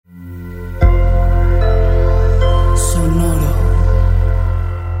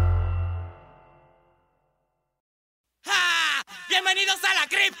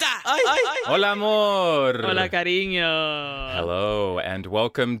Hola, amor. Hola, cariño. Hello, and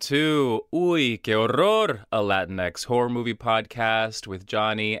welcome to Uy, Que Horror, a Latinx horror movie podcast with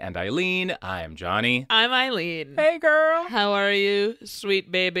Johnny and Eileen. I'm Johnny. I'm Eileen. Hey, girl. How are you,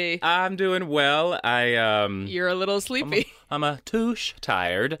 sweet baby? I'm doing well. You're a little sleepy. I'm a touche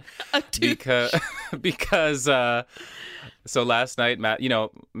tired. A touche. Because so last night,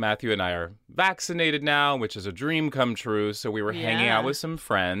 Matthew and I are vaccinated now, which is a dream come true. So we were hanging out with some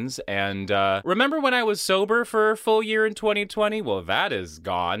friends. And remember when I was sober for a full year in 2020? Well, that is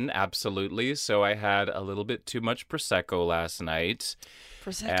gone, absolutely. So I had a little bit too much Prosecco last night.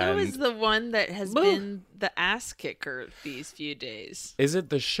 Prosecco is the one that has been the ass kicker these few days. Is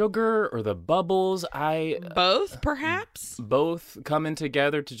it the sugar or the bubbles? Both, perhaps? Both coming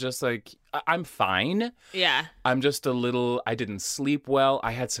together to just I'm fine. Yeah. I'm just I didn't sleep well.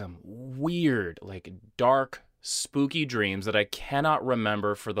 I had some weird, dark, spooky dreams that I cannot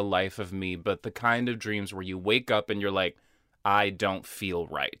remember for the life of me, but the kind of dreams where you wake up and you're like, I don't feel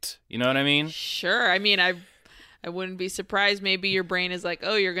right. You know what I mean? Sure. I mean, I wouldn't be surprised. Maybe your brain is like,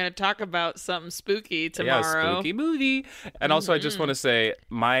 oh, you're going to talk about something spooky tomorrow. Yeah, spooky movie. And also, I just want to say,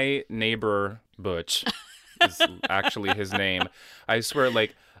 my neighbor, Butch, is actually his name. I swear,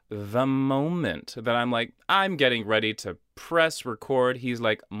 the moment that I'm getting ready to press record, he's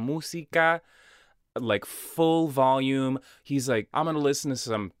like, música, full volume. He's like, I'm going to listen to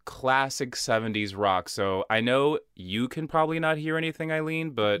some classic 70s rock. So I know you can probably not hear anything,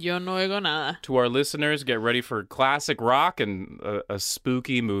 Eileen, but yo no oigo nada. To our listeners, get ready for classic rock and a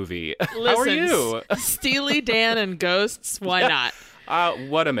spooky movie. Listen, how are you? Steely Dan and ghosts, why not?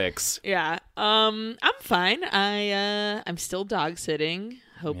 What a mix. Yeah. I'm fine. I'm still dog sitting,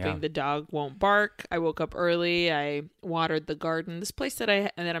 hoping the dog won't bark. I woke up early. I watered the garden. This place that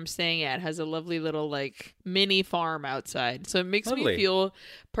I'm staying at has a lovely little mini farm outside. So it makes me feel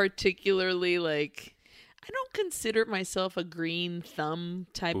particularly I don't consider myself a green thumb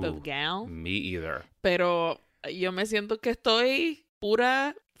type of gal. Me either. Pero yo me siento que estoy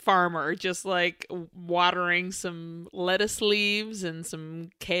pura farmer, just watering some lettuce leaves and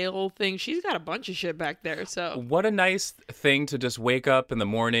some kale things. She's got a bunch of shit back there. So what a nice thing to just wake up in the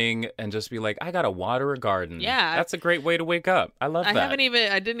morning and just be like, I gotta water a garden. Yeah, that's a great way to wake up. I love that.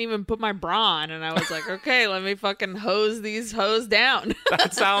 I didn't even put my bra on, and I was like, okay, let me fucking hose these hoes down.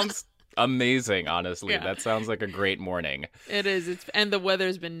 That sounds amazing, honestly. Yeah. That sounds like a great morning. It is. And the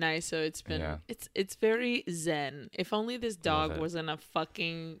weather's been nice, so it's been it's very zen. If only this dog wasn't a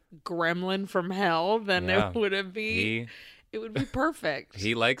fucking gremlin from hell, then it would be perfect.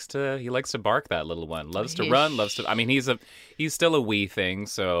 He likes to bark, that little one. Loves to run, I mean, he's still a wee thing,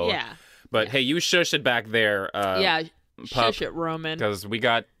 so yeah. But hey, you shush it back there. Pup, shush it, Roman. Because we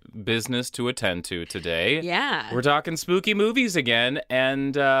got business to attend to today. Yeah. We're talking spooky movies again,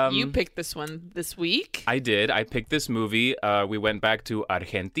 and you picked this one this week. I did. I picked this movie. We went back to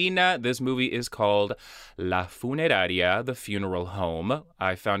Argentina. This movie is called La Funeraria, The Funeral Home.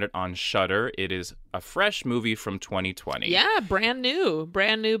 I found it on Shudder. It is a fresh movie from 2020. Yeah, brand new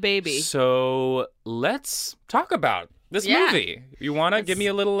baby. So let's talk about this movie. You want to give me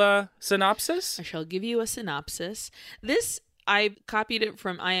a little synopsis? I shall give you a synopsis. I copied it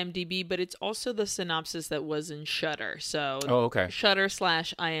from IMDb, but it's also the synopsis that was in Shudder. So,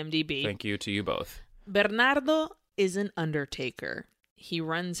 Shudder/IMDb. Thank you to you both. Bernardo is an undertaker. He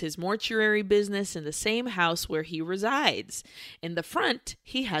runs his mortuary business in the same house where he resides. In the front,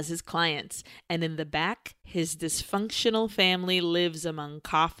 he has his clients, and in the back, his dysfunctional family lives among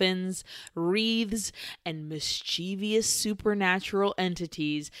coffins, wreaths, and mischievous supernatural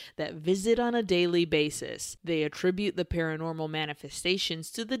entities that visit on a daily basis. They attribute the paranormal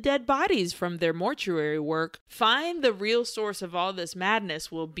manifestations to the dead bodies from their mortuary work. Find the real source of all this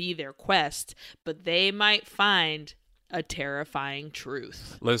madness will be their quest, but they might find a terrifying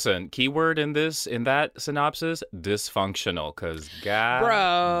truth. Listen, keyword in that synopsis, dysfunctional, because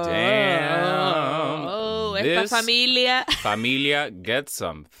god damn. Esta familia gets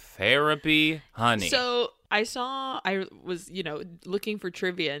some therapy, honey. So I was, looking for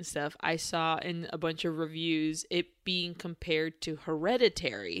trivia and stuff. I saw in a bunch of reviews it being compared to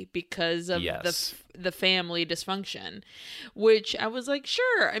Hereditary because of the family dysfunction, which I was like,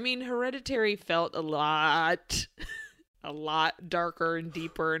 sure. I mean, Hereditary felt a lot darker and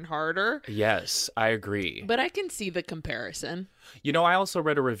deeper and harder. Yes, I agree. But I can see the comparison. You know, I also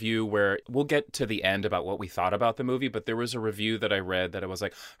read a review where we'll get to the end about what we thought about the movie, but there was a review that I read that it was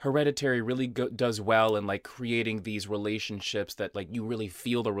like, Hereditary really does well in like creating these relationships that like you really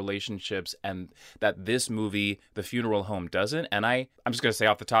feel the relationships, and that this movie, The Funeral Home, doesn't. And I'm just going to say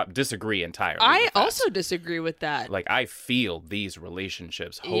off the top, disagree entirely. I also disagree with that. Like, I feel these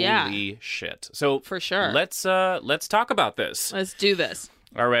relationships. Holy shit. So for sure. Let's talk about this. Let's do this.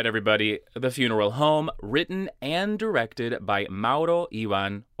 All right, everybody. The Funeral Home, written and directed by Mauro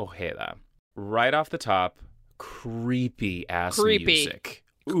Ivan Ojeda. Right off the top, creepy music.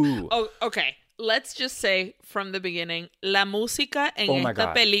 Ooh. Oh, okay. Let's just say from the beginning, la música en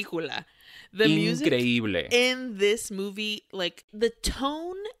esta película. The Increíble. music in this movie, like the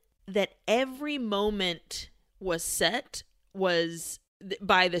tone that every moment was set was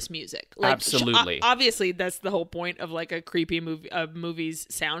by this music. Like, absolutely. Obviously, that's the whole point of like a creepy movie's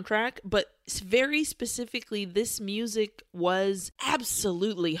soundtrack. But very specifically, this music was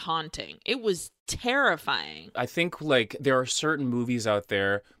absolutely haunting. It was terrifying. I think like there are certain movies out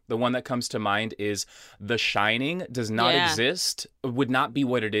there. The one that comes to mind is The Shining does not exist, would not be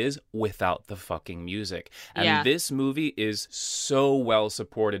what it is without the fucking music. And this movie is so well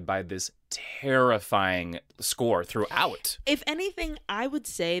supported by this terrifying score throughout. If anything, I would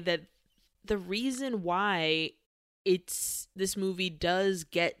say that the reason why this movie does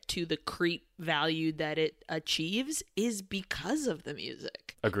get to the creep value that it achieves is because of the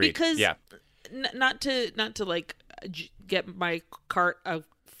music. Agreed. Because not to like get my cart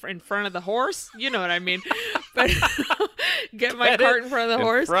in front of the horse, you know what I mean? But get my cart in front of the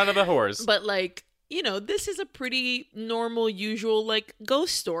horse. In front of the horse. But like, you know, this is a pretty normal, usual like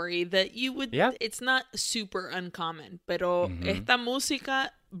ghost story that you would. Yeah. It's not super uncommon, pero esta música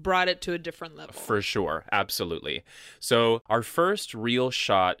brought it to a different level. For sure. Absolutely. So our first real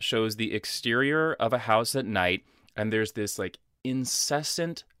shot shows the exterior of a house at night, and there's this like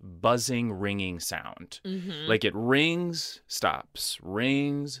incessant buzzing, ringing sound. Like it rings, stops,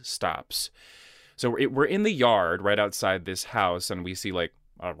 rings, stops. So we're in the yard right outside this house, and we see like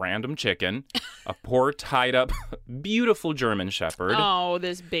a random chicken, a poor tied up, beautiful German shepherd. Oh,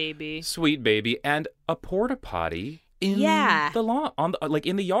 this baby. Sweet baby. And a porta potty in the lawn, like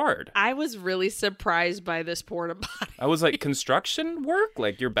in the yard. I was really surprised by this porta potty. I was like, construction work?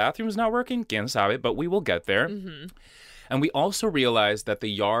 Like your bathroom's not working? Quien sabe, but we will get there. And we also realized that the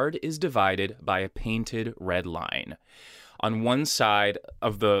yard is divided by a painted red line. On one side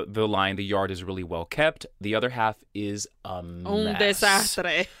of the line, the yard is really well kept. The other half is a mess. Un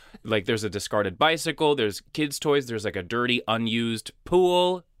desastre. Like there's a discarded bicycle, there's kids' toys, there's like a dirty, unused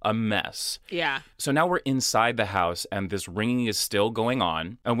pool, a mess. Yeah. So now we're inside the house, and this ringing is still going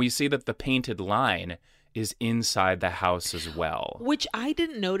on. And we see that the painted line is inside the house as well. Which I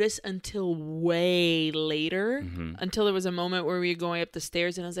didn't notice until way later. Until there was a moment where we were going up the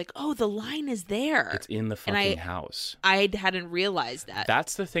stairs and I was like, oh, the line is there. It's in the fucking house. I hadn't realized that.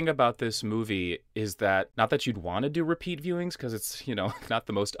 That's the thing about this movie, is that not that you'd want to do repeat viewings because it's, you know, not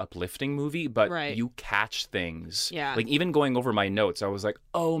the most uplifting movie, but you catch things. Yeah. Like even going over my notes, I was like,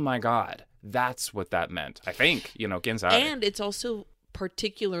 oh my God, that's what that meant. I think, you know, quien sabe. And it's also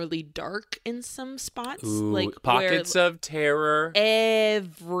particularly dark in some spots. Ooh, like pockets of terror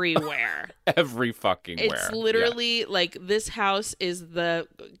everywhere. Every fucking where. It's literally like this house is the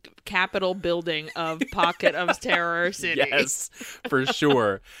Capitol building of Pocket of Terror City. Yes, for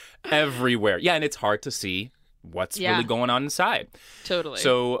sure. Everywhere. Yeah, and it's hard to see what's really going on inside. Totally.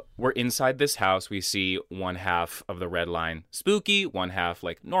 So we're inside this house. We see one half of the red line spooky, one half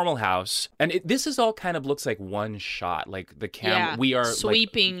like normal house. And this is all kind of looks like one shot. Like the camera, we are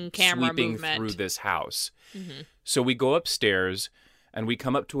sweeping like, camera sweeping movement through this house. So we go upstairs and we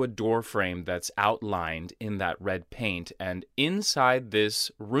come up to a door frame that's outlined in that red paint. And inside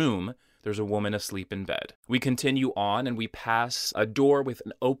this room, there's a woman asleep in bed. We continue on and we pass a door with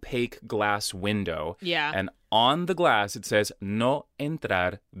an opaque glass window. Yeah. And on the glass, it says, no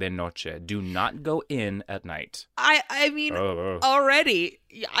entrar de noche. Do not go in at night. I mean, already,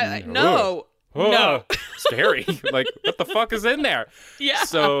 no. No. Scary. Like, what the fuck is in there? Yeah.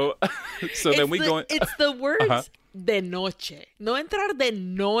 So then we go in. It's the words de noche. No entrar de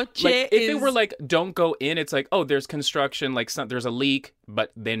noche. Like, if it were like, don't go in, it's like, oh, there's construction, like there's a leak.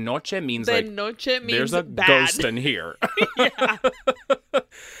 But de noche means de like, noche means there's a bad. ghost in here. Yeah.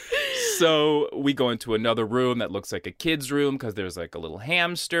 So we go into another room that looks like a kid's room because there's like a little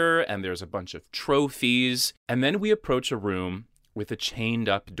hamster and there's a bunch of trophies. And then we approach a room with a chained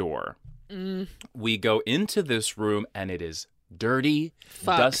up door. We go into this room and it is dirty,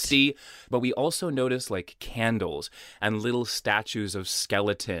 Fucked. dusty. But we also notice like candles and little statues of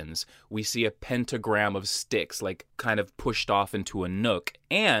skeletons. We see a pentagram of sticks like kind of pushed off into a nook,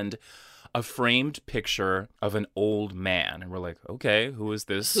 and a framed picture of an old man. And we're like, okay, who is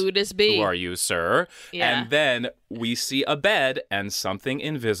this? Who this be? Who are you, sir? Yeah. And then we see a bed and something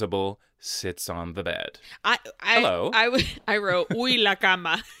invisible sits on the bed. Hello. I wrote, uy, la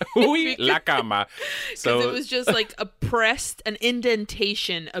cama. Uy, la cama. Because it was just like an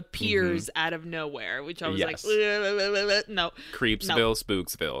indentation appears out of nowhere, which I was Yes. like, no. Creepsville,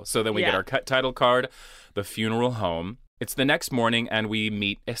 Spooksville. So then we get our title card, the funeral home. It's the next morning, and we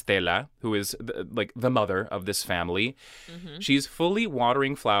meet Estela, who is the mother of this family. Mm-hmm. She's fully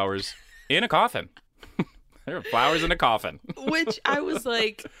watering flowers in a coffin. There are flowers in a coffin. Which I was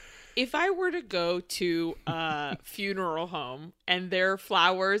like, if I were to go to a funeral home and their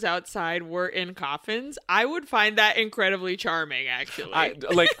flowers outside were in coffins, I would find that incredibly charming, actually.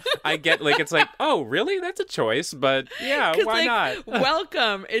 I get, like, it's like, oh, really? That's a choice, but yeah, why not?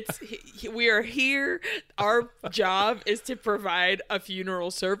 Welcome. We are here. Our job is to provide a funeral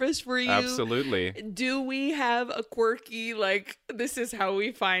service for you. Absolutely. Do we have a quirky, like, this is how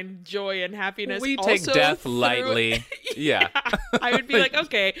we find joy and happiness? We take death lightly. Yeah. I would be like,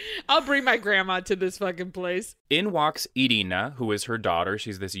 okay, I'll bring my grandma to this fucking place. In walks Irina, who is her daughter.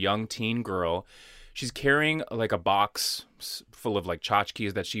 She's this young teen girl. She's carrying like a box full of like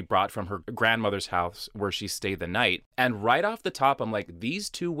tchotchkes that she brought from her grandmother's house where she stayed the night. And right off the top, I'm like, these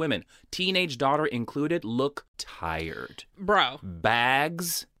two women, teenage daughter included, look tired. Bro.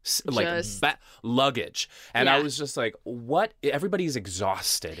 Bags, like luggage. And I was just like, what? Everybody's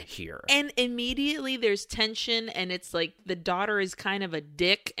exhausted here. And immediately there's tension, and it's like the daughter is kind of a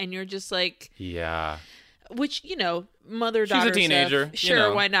dick, and you're just like, yeah. Which, mother-daughter She's a teenager. Stuff.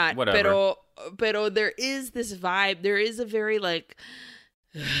 Sure, why not? Whatever. Pero there is this vibe. There is a very, like,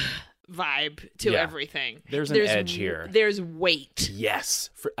 vibe to everything. There's an edge here. There's weight.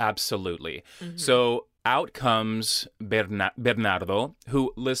 Yes, absolutely. Mm-hmm. So out comes Bernardo,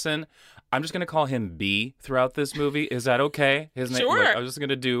 who, listen, I'm just going to call him B throughout this movie. Is that okay? His name, sure. I'm just going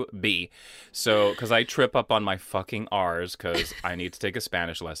to do B. So, because I trip up on my fucking R's because I need to take a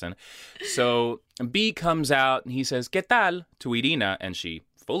Spanish lesson. So B comes out and he says, ¿Qué tal? To Irina, and she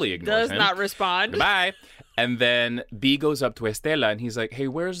fully ignores him. Does not respond. Goodbye. And then B goes up to Estela and he's like, hey,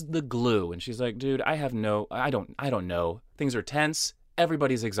 where's the glue? And she's like, dude, I don't know. Things are tense.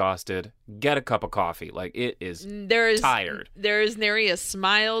 Everybody's exhausted. Get a cup of coffee. Like, it is tired. There is nary a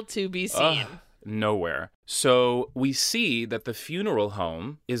smile to be seen. Nowhere. So we see that the funeral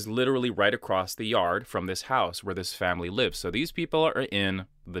home is literally right across the yard from this house where this family lives. So these people are in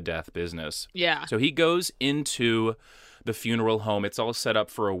the death business. Yeah. So he goes into the funeral home. It's all set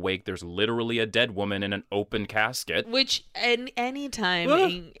up for a wake. There's literally a dead woman in an open casket. Which, any time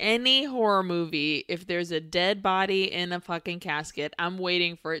in any horror movie, if there's a dead body in a fucking casket, I'm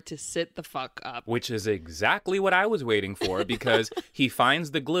waiting for it to sit the fuck up. Which is exactly what I was waiting for, because he finds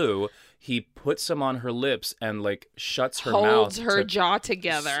the glue, he puts some on her lips and like shuts her mouth. Holds her jaw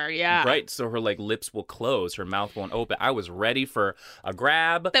together, yeah. Right, so her like lips will close, her mouth won't open. I was ready for a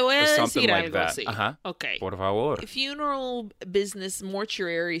grab or something like that. Uh-huh. Okay. Por favor. Funeral business,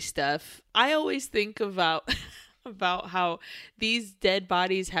 mortuary stuff. I always think about how these dead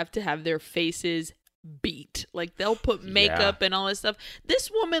bodies have to have their faces beat. Like, they'll put makeup and all this stuff.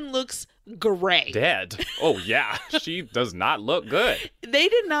 This woman looks gray. Dead. Oh, yeah. She does not look good. They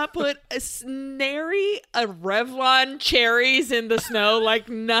did not put nary a Revlon cherries in the snow, like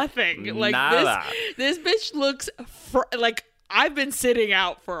nothing. Like, nada. This bitch looks like I've been sitting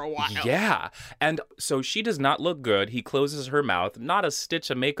out for a while. Yeah. And so she does not look good. He closes her mouth. Not a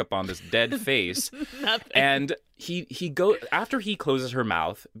stitch of makeup on this dead face. Nothing. And after he closes her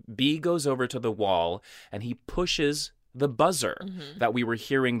mouth, B goes over to the wall and he pushes the buzzer that we were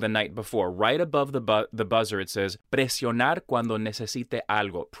hearing the night before. Right above the buzzer, it says, presionar cuando necesite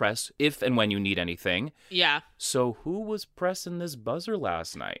algo. Press if and when you need anything. Yeah. So who was pressing this buzzer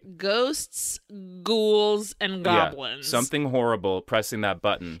last night? Ghosts, ghouls, and goblins. Yeah, something horrible pressing that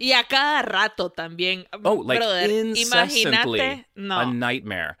button. Y a cada rato también. Oh, like brother, incessantly. No. A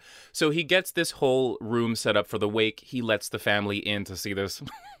nightmare. So he gets this whole room set up for the wake. He lets the family in to see this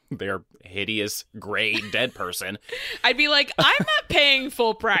their hideous gray dead person. I'd be like, I'm not paying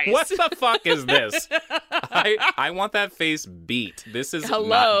full price. What the fuck is this? I want that face beat. This is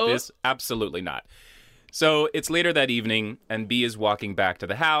not this. Absolutely not. So it's later that evening, and B is walking back to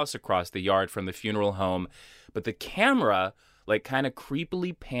the house across the yard from the funeral home, but the camera like kind of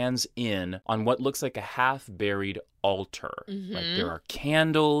creepily pans in on what looks like a half-buried altar. Like, there are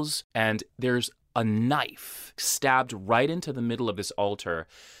candles, and there's a knife stabbed right into the middle of this altar,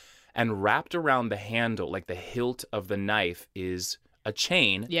 and wrapped around the handle, like the hilt of the knife, is a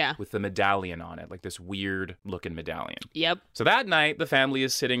chain with the medallion on it, like this weird looking medallion. Yep. So that night, the family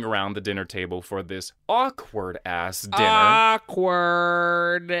is sitting around the dinner table for this awkward ass dinner.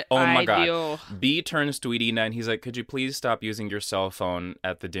 Awkward. Oh my God. B turns to Irina and he's like, could you please stop using your cell phone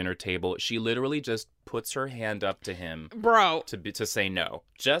at the dinner table? She literally just puts her hand up to him. Bro. To say no.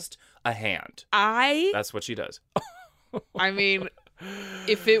 Just a hand. That's what she does. I mean,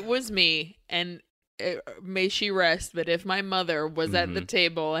 if it was me, and may she rest, but if my mother was at the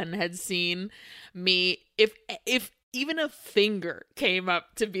table and had seen me, if even a finger came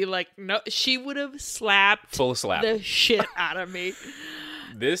up to be like, no, she would have slapped full slap the shit out of me.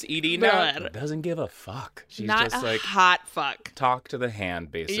 This Irina doesn't give a fuck. She's not just a like, hot fuck. Talk to the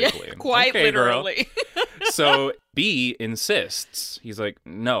hand, basically. Yeah, quite literally. So B insists. He's like,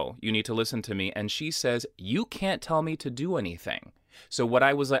 no, you need to listen to me. And she says, you can't tell me to do anything. So what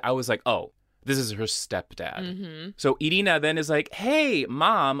I was like, oh, this is her stepdad. Mm-hmm. So Irina then is like, hey,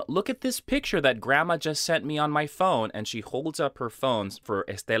 Mom, look at this picture that Grandma just sent me on my phone. And she holds up her phone for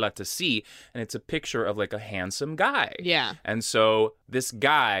Estela to see. And it's a picture of like a handsome guy. Yeah. And so this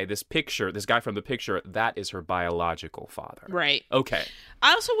guy from the picture, that is her biological father. Right. Okay.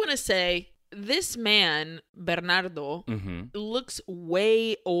 I also want to say, this man, Bernardo, looks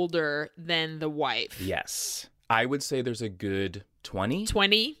way older than the wife. Yes. I would say there's a good 20?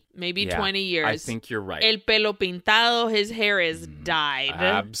 20, maybe 20 years. I think you're right. El pelo pintado, his hair is dyed.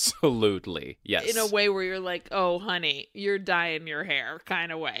 Absolutely, yes. In a way where you're like, oh, honey, you're dyeing your hair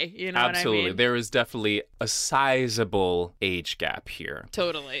kind of way. You know Absolutely. what I mean? There is definitely a sizable age gap here.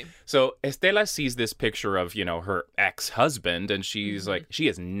 Totally. So Estela sees this picture of, her ex-husband, and she's like, she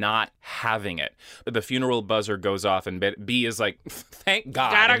is not having it. The funeral buzzer goes off, and B is like, thank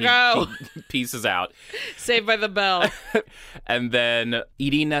God. Gotta go. He pieces out. Saved by the bell. And then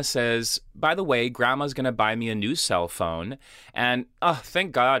Irina says, by the way, Grandma's going to buy me a new cell phone. And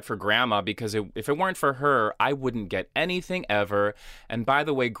thank God for Grandma, because if it weren't for her, I wouldn't get anything ever. And by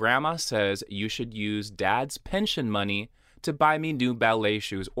the way, Grandma says you should use Dad's pension money to buy me new ballet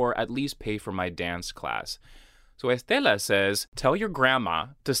shoes, or at least pay for my dance class. So Estela says, tell your grandma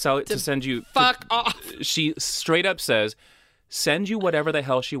to send you... Fuck off. She straight up says, send you whatever the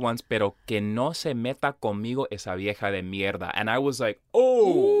hell she wants, pero que no se meta conmigo esa vieja de mierda. And I was like,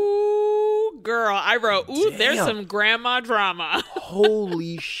 oh. Ooh, girl. I wrote, ooh, damn. There's some grandma drama.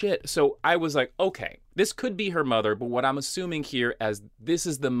 Holy shit. So I was like, okay, this could be her mother, but what I'm assuming here as this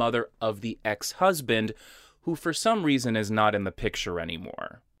is the mother of the ex-husband, who for some reason is not in the picture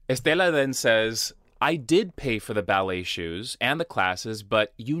anymore. Estela then says, I did pay for the ballet shoes and the classes,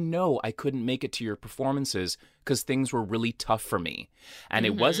 but I couldn't make it to your performances because things were really tough for me. And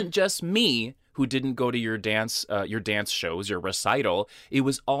it wasn't just me who didn't go to your dance shows, your recital. It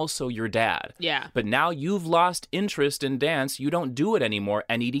was also your dad. Yeah. But now you've lost interest in dance. You don't do it anymore.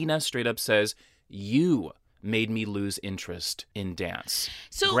 And Irina straight up says, you made me lose interest in dance.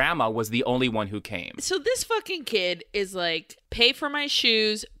 So Grandma was the only one who came. So this fucking kid is like, pay for my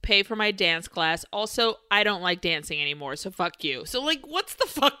shoes, pay for my dance class. Also, I don't like dancing anymore, so fuck you. So like, what's the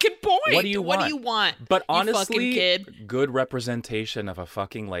fucking point? What do you want? But honestly, kid? Good representation of a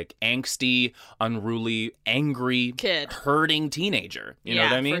fucking like angsty, unruly, angry, kid, hurting teenager. You know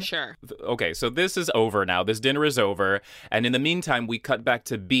what I mean? For sure. Okay, so this is over now. This dinner is over. And in the meantime, we cut back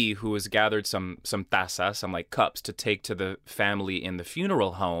to B, who has gathered some tazas, some like cups to take to the family in the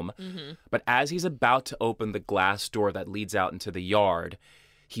funeral home. But as he's about to open the glass door that leads out into the yard,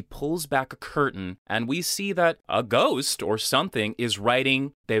 he pulls back a curtain and we see that a ghost or something is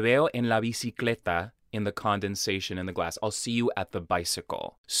writing "Te veo en la bicicleta" in the condensation in the glass. I'll see you at the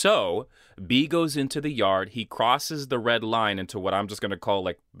bicycle. So B goes into the yard. He crosses the red line into what I'm just going to call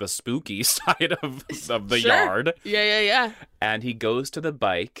like the spooky side of the yard. Yeah. And he goes to the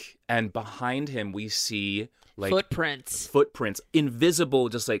bike, and behind him we see like footprints, invisible,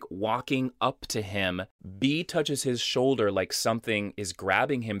 just like walking up to him. B touches his shoulder like something is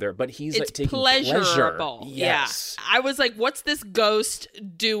grabbing him there, but he's like taking pleasurable. Pleasure. Yes. Yeah. I was like, what's this ghost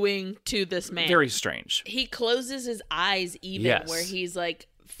doing to this man? Very strange. He closes his eyes even where he's like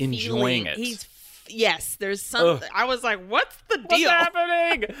enjoying it. There's something. I was like, what's the deal? What's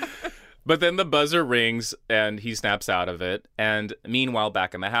happening? But then the buzzer rings and he snaps out of it. And meanwhile,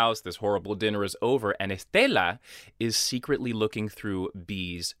 back in the house, this horrible dinner is over. And Estela is secretly looking through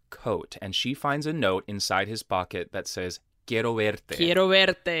B's coat. And she finds a note inside his pocket that says, Quiero verte. Quiero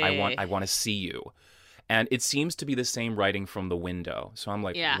verte. I want to see you. And it seems to be the same writing from the window. So I'm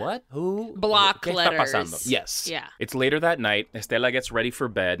like, what? Who? Block ¿Qué letters. está pasando? Yes. Yeah. It's later that night. Estela gets ready for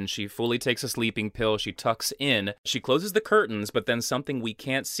bed and she fully takes a sleeping pill. She tucks in. She closes the curtains, but then something we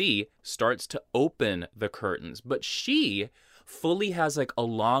can't see starts to open the curtains. But she fully has like a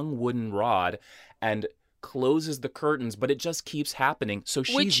long wooden rod and closes the curtains, but it just keeps happening. So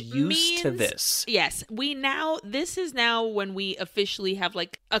she's used to this. Yes. This is now when we officially have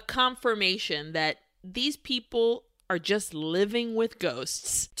like a confirmation that these people are just living with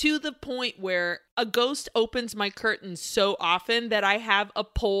ghosts, to the point where a ghost opens my curtain so often that I have a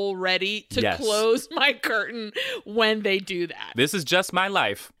pole ready to close my curtain when they do that. This is just my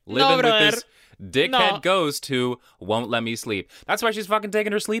life. Living with this dickhead ghost who won't let me sleep. That's why she's fucking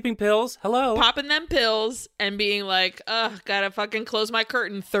taking her sleeping pills. Hello. Popping them pills and being like, gotta fucking close my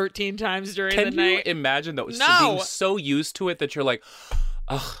curtain 13 times during the night. Can you imagine though, being so used to it that you're like,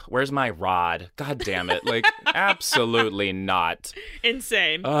 ugh, where's my rod? God damn it. Like, absolutely not.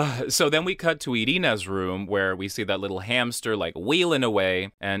 Insane. So then we cut to Irina's room where we see that little hamster like wheeling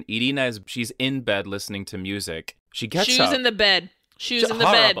away, and Irina she's in bed listening to music. She gets up. Shoes in the bed. Shoes in the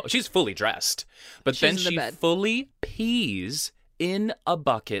bed. She's fully dressed. But then she fully pees in a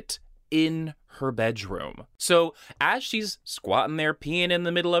bucket in her bedroom. So as she's squatting there peeing in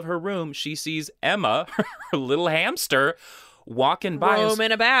the middle of her room, she sees Emma, her little hamster, walking by,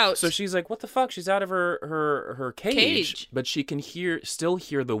 roaming about. So she's like, what the fuck? She's out of her cage. But she can still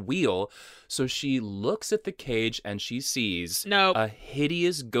hear the wheel. So she looks at the cage and she sees a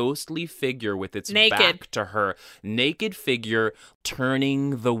hideous ghostly figure with its back to her. Naked figure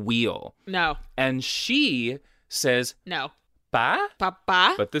turning the wheel. No. And she says, no. Papa?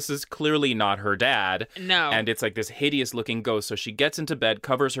 But this is clearly not her dad. No. And it's like this hideous looking ghost. So she gets into bed,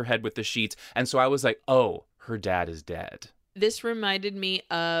 covers her head with the sheets. And so I was like, oh, her dad is dead. This reminded me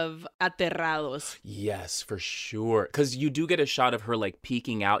of Aterrados. Yes, for sure. Because you do get a shot of her like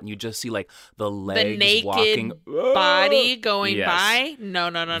peeking out and you just see like the legs the naked walking. body going by. No.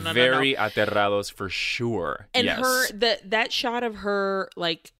 Very Aterrados for sure. And that shot of her,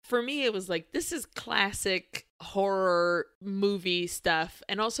 like, for me, it was like, this is classic horror movie stuff,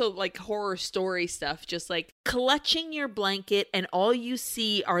 and also like horror story stuff, just like clutching your blanket and all you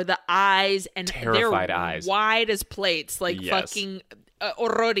see are the eyes, and terrified they're eyes, wide as plates, like fucking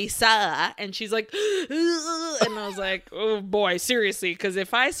horrorizada, and she's like and I was like, oh boy, seriously, because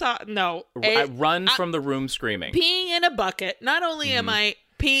if I saw I run from the room screaming. Peeing in a bucket. Not only am I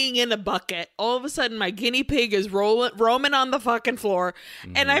peeing in a bucket, all of a sudden my guinea pig is roaming on the fucking floor,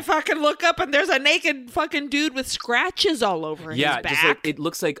 and I fucking look up and there's a naked fucking dude with scratches all over his back. Just like, it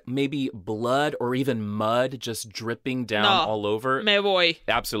looks like maybe blood or even mud just dripping down all over. Me voy.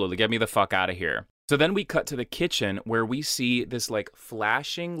 Absolutely, get me the fuck out of here. So then we cut to the kitchen where we see this like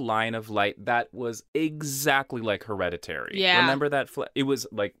flashing line of light that was exactly like Hereditary. Yeah. Remember that? It was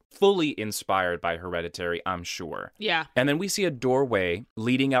like fully inspired by Hereditary, I'm sure. Yeah. And then we see a doorway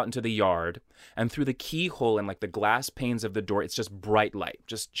leading out into the yard, and through the keyhole and like the glass panes of the door, it's just bright light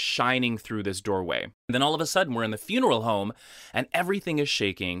just shining through this doorway. And then all of a sudden we're in the funeral home and everything is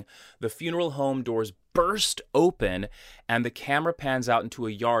shaking. The funeral home doors burst open and the camera pans out into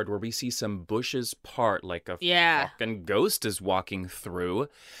a yard where we see some bushes part like a fucking ghost is walking through.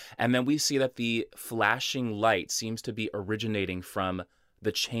 And then we see that the flashing light seems to be originating from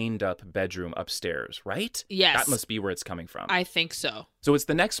the chained up bedroom upstairs, right? Yes. That must be where it's coming from. I think so. So it's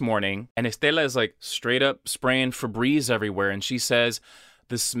the next morning and Estela is like straight up spraying Febreze everywhere, and she says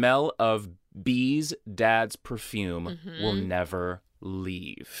the smell of B's dad's perfume will never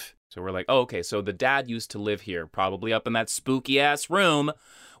leave. So we're like, oh, okay, so the dad used to live here, probably up in that spooky-ass room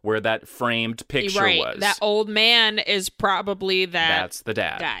where that framed picture was. That old man is probably That's the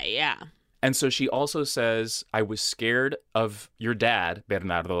dad. Guy, yeah. And so she also says, I was scared of your dad,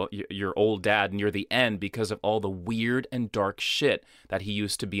 Bernardo, your old dad, near the end because of all the weird and dark shit that he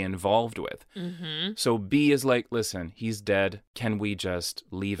used to be involved with. So B is like, listen, he's dead. Can we just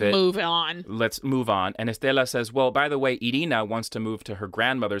leave it? Move on. Let's move on. And Estela says, well, by the way, Irina wants to move to her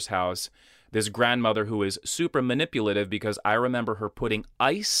grandmother's house. This grandmother who is super manipulative because I remember her putting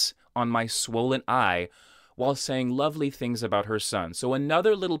ice on my swollen eye while saying lovely things about her son. So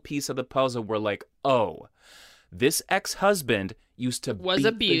another little piece of the puzzle, we're like, oh, this ex-husband used to beat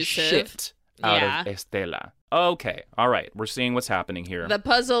abusive. The shit out of Estela. Okay, all right, we're seeing what's happening here. The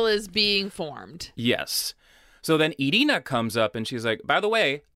puzzle is being formed. Yes. So then Irina comes up and she's like, by the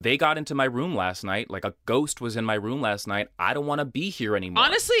way, they got into my room last night. Like a ghost was in my room last night. I don't want to be here anymore.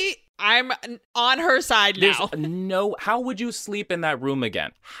 Honestly, I'm on her side now. How would you sleep in that room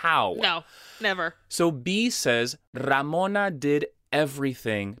again? How? No, never. So B says, Ramona did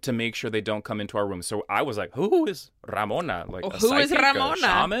everything to make sure they don't come into our room. So I was like, who is Ramona? Like, who is Ramona? A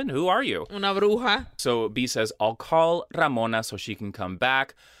shaman? Who are you? Una bruja. So B says, I'll call Ramona so she can come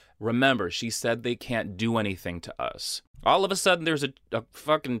back. Remember, she said they can't do anything to us. All of a sudden, there's a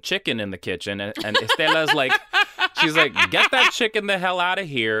fucking chicken in the kitchen. And Estela's like, she's like, get that chicken the hell out of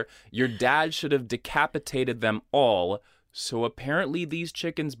here. Your dad should have decapitated them all. So apparently these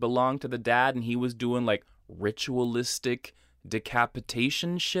chickens belong to the dad, and he was doing like ritualistic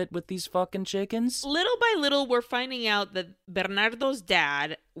decapitation shit with these fucking chickens. Little by little, we're finding out that Bernardo's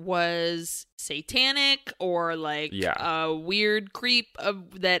dad was satanic or like a weird creep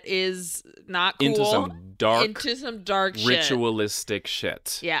that is not cool. Into some dark ritualistic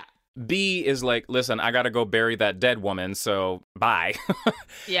shit. Yeah. B is like, listen, I gotta go bury that dead woman, so bye.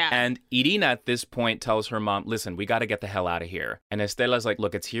 Yeah. And Irina at this point tells her mom, listen, we gotta get the hell out of here. And Estela's like,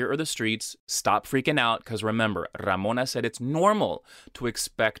 look, it's here or the streets. Stop freaking out, because remember, Ramona said it's normal to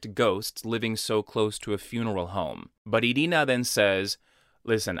expect ghosts living so close to a funeral home. But Irina then says,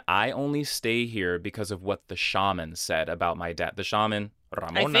 listen, I only stay here because of what the shaman said about my dad. The shaman,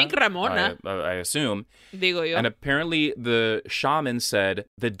 Ramona. I think Ramona. I assume. Digo yo. And apparently the shaman said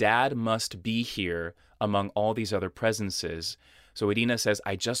the dad must be here among all these other presences. So Irina says,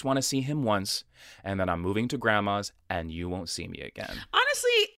 I just want to see him once, and then I'm moving to grandma's, and you won't see me again.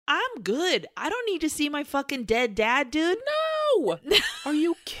 Honestly, I'm good. I don't need to see my fucking dead dad, dude. No! Are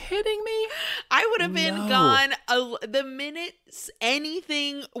you kidding me? I would have been gone the minute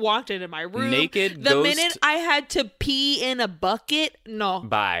anything walked into my room. Naked the ghost. minute I had to pee in a bucket. No.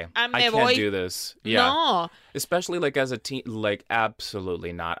 Bye. I can't do this. Yeah. No. Especially like as a teen, like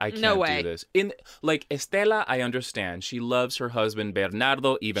absolutely not. I can't do this. In like Estela, I understand. She loves her husband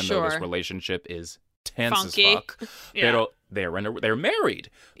Bernardo, even though this relationship is tense funky as fuck. Yeah. Pero they're married.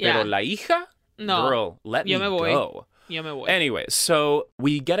 Yeah. Pero la hija, no. Girl, let me go. Yo me voy. Anyway, so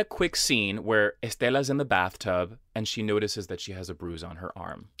we get a quick scene where Estela's in the bathtub and she notices that she has a bruise on her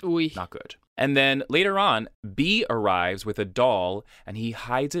arm. Uy. Not good. And then later on, B arrives with a doll and he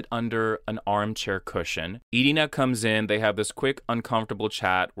hides it under an armchair cushion. Irina comes in. They have this quick, uncomfortable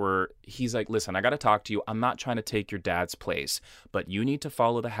chat where he's like, listen, I got to talk to you. I'm not trying to take your dad's place, but you need to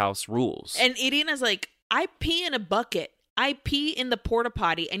follow the house rules. And Irina's like, I pee in a bucket. I pee in the porta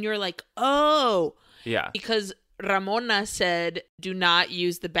potty. And you're like, oh. Yeah. Because Ramona said, do not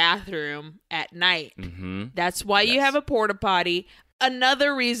use the bathroom at night. Mm-hmm. That's why you have a porta potty.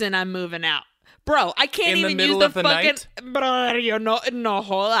 Another reason I'm moving out. Bro, I can't even use the fucking... Night? Bro, no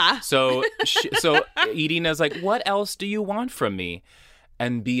joda. So Irina's like, what else do you want from me?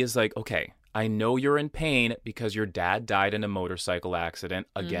 And B is like, okay, I know you're in pain because your dad died in a motorcycle accident.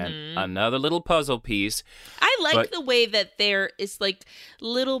 Again, another little puzzle piece. I like the way that it's like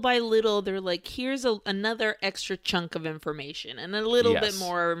little by little, they're like, here's another extra chunk of information and a little bit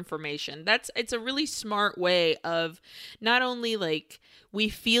more information. It's a really smart way of not only like we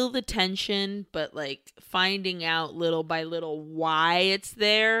feel the tension, but like finding out little by little why it's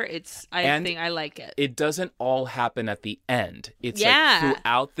there. I think I like it. It doesn't all happen at the end. It's like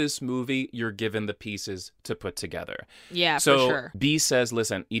throughout this movie, you're given the pieces to put together. Yeah, so for sure. B says,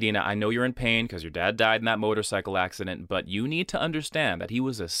 listen, Irina, I know you're in pain because your dad died in that motorcycle accident, but you need to understand that he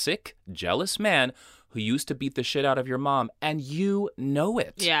was a sick, jealous man who used to beat the shit out of your mom, and you know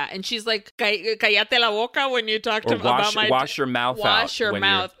it. Yeah, and she's like, cállate la boca when you talk to about my... Wash your mouth out. Wash your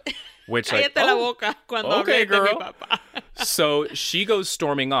mouth. Which cállate la boca cuando okay, girl. De mi papá. So she goes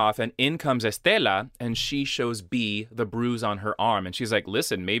storming off, and in comes Estela, and she shows B the bruise on her arm. And she's like,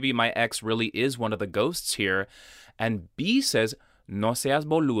 listen, maybe my ex really is one of the ghosts here. And B says, no seas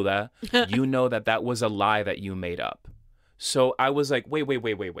boluda. You know that was a lie that you made up. So I was like, wait.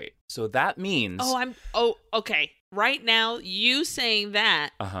 So that means... okay. Right now, you saying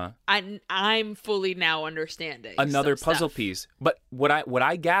that, I'm fully now understanding. Another puzzle piece. But what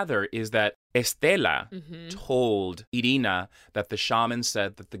I gather is that Estela told Irina that the shaman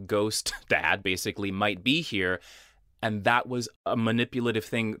said that the ghost dad basically might be here. And that was a manipulative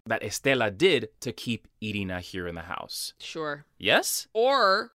thing that Estela did to keep Irina here in the house. Sure. Yes?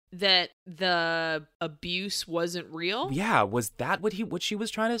 Or that the abuse wasn't real. Yeah, was that what she was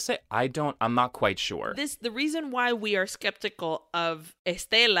trying to say? I'm not quite sure. The reason why we are skeptical of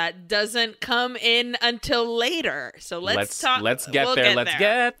Estela doesn't come in until later. So let's talk. Let's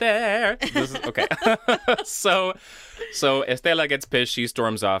get there. This is okay. So Estela gets pissed. She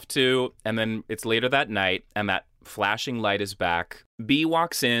storms off too, and then it's later that night, and that flashing light is back. B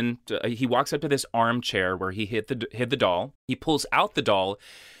walks in. He walks up to this armchair where he hid the doll. He pulls out the doll.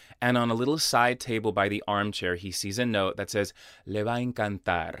 And on a little side table by the armchair, he sees a note that says, Le va a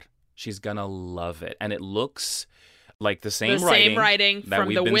encantar. She's gonna love it. And it looks Like the same the writing. same writing that from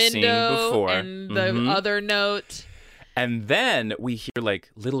we've the been seeing window before. and the other note. And then we hear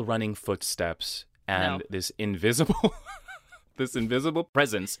like little running footsteps and this invisible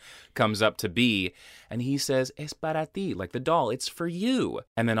presence comes up to B, and he says, "Es para ti," like the doll, it's for you.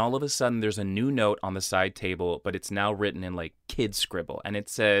 And then all of a sudden there's a new note on the side table, but it's now written in like kid scribble, and it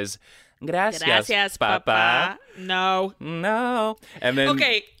says, "Gracias, papa." No. And then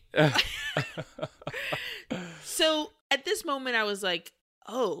Okay. So at this moment I was like,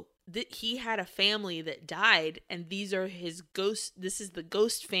 oh, he had a family that died, and these are his ghosts. This is the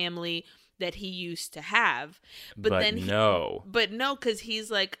ghost family that he used to have. But then no, because he's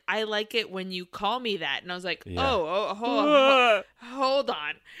like, I like it when you call me that. And I was like, hold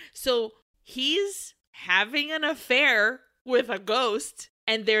on. So he's having an affair with a ghost,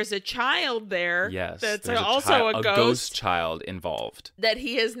 and there's a child there. Yes, that's there's also a ghost child involved that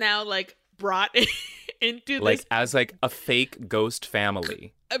he has now like brought into like this, as like a fake ghost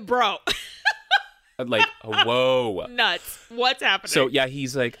family. Bro. Like, whoa. Nuts. What's happening? So, yeah,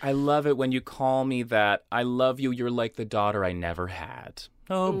 he's like, I love it when you call me that. I love you. You're like the daughter I never had.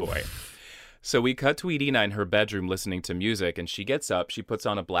 Oh, boy. So we cut to Irina in her bedroom listening to music, and she gets up. She puts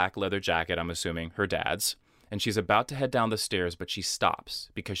on a black leather jacket, I'm assuming, her dad's. And she's about to head down the stairs, but she stops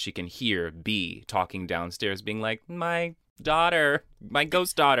because she can hear B talking downstairs, being like, my daughter, my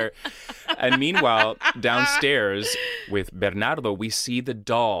ghost daughter. And meanwhile, downstairs with Bernardo, we see the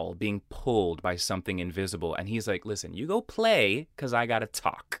doll being pulled by something invisible. And he's like, listen, you go play because I got to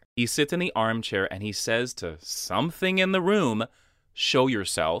talk. He sits in the armchair and he says to something in the room, show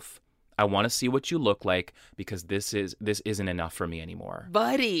yourself. I want to see what you look like because this isn't enough for me anymore.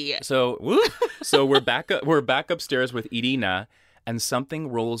 Buddy. So we're back upstairs with Irina. And something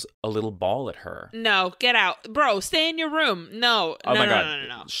rolls a little ball at her. No, get out. Bro, stay in your room. No. Oh my God.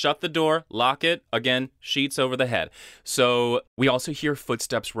 No. Shut the door, lock it. Again, sheets over the head. So we also hear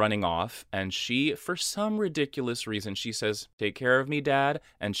footsteps running off. And she, for some ridiculous reason, she says, take care of me, Dad.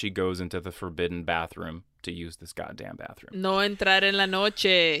 And she goes into the forbidden bathroom to use this goddamn bathroom. No entrar en la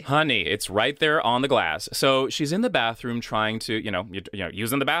noche. Honey, it's right there on the glass. So she's in the bathroom trying to,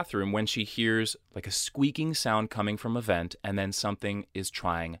 using the bathroom when she hears like a squeaking sound coming from a vent, and then something is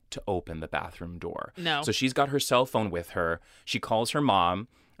trying to open the bathroom door. No. So she's got her cell phone with her. She calls her mom,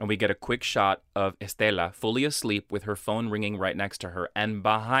 and we get a quick shot of Estela fully asleep with her phone ringing right next to her. And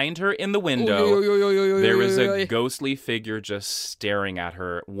behind her in the window, there is a ghostly figure just staring at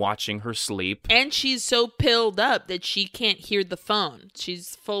her, watching her sleep. And she's so pilled up that she can't hear the phone.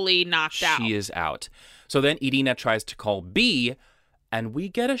 She's fully knocked out. She is out. So then Irina tries to call B, and we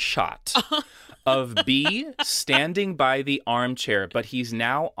get a shot of B standing by the armchair, but he's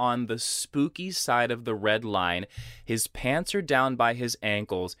now on the spooky side of the red line. His pants are down by his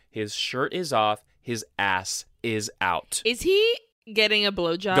ankles. His shirt is off. His ass is out. Is he getting a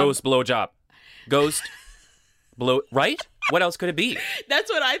blowjob? Ghost blowjob. Ghost blow. Right? What else could it be?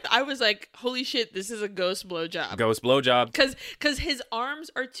 That's what I was like, holy shit, this is a ghost blowjob. Ghost blowjob. Because his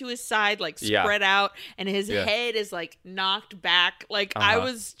arms are to his side, like spread out, and his head is like knocked back. Like I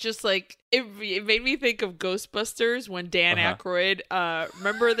was just like, it made me think of Ghostbusters when Dan Aykroyd,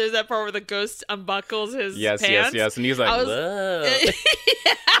 remember there's that part where the ghost unbuckles his pants? Yes. And he's like, whoa.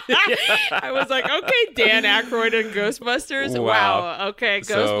 I was like, okay, Dan Aykroyd and Ghostbusters. Wow. Okay,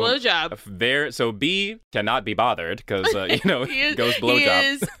 ghost blowjob. So B cannot be bothered because, ghost blowjob. He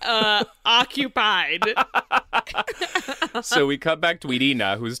is occupied. So we cut back to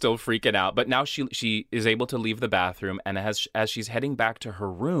Irina, who's still freaking out. But now she is able to leave the bathroom. And as she's heading back to her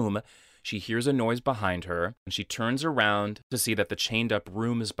room, she hears a noise behind her, and she turns around to see that the chained-up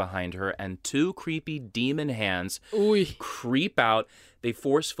room is behind her, and two creepy demon hands creep out. They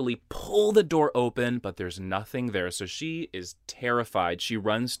forcefully pull the door open, but there's nothing there, so she is terrified. She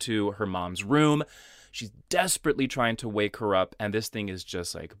runs to her mom's room. She's desperately trying to wake her up, and this thing is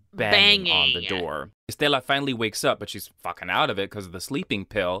just, like, banging on the door. Estela finally wakes up, but she's fucking out of it because of the sleeping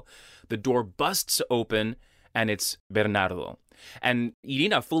pill. The door busts open, and it's Bernardo. And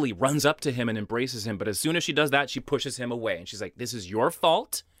Irina fully runs up to him and embraces him. But as soon as she does that, she pushes him away. And she's like, this is your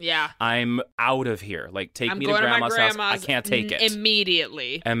fault. Yeah. I'm out of here. Like, take me to grandma's house. I can't take it.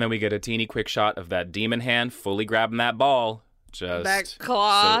 Immediately. And then we get a teeny quick shot of that demon hand fully grabbing that ball. That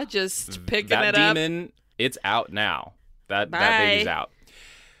claw, just picking it up. That demon, it's out now. That baby's out.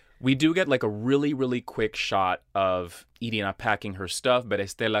 We do get like a really, really quick shot of Irina packing her stuff, but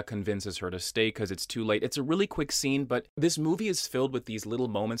Estela convinces her to stay because it's too late. It's a really quick scene, but this movie is filled with these little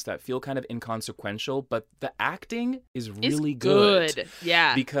moments that feel kind of inconsequential, but the acting is really good.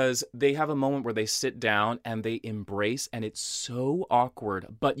 Yeah. Because they have a moment where they sit down and they embrace, and it's so awkward,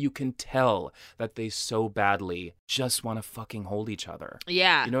 but you can tell that they so badly just want to fucking hold each other.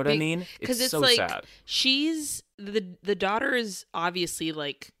 Yeah. You know what I mean? Because it's so like, sad. she's, the daughter is obviously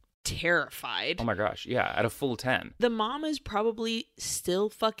like terrified. Oh my gosh. Yeah. At a full 10. The mom is probably still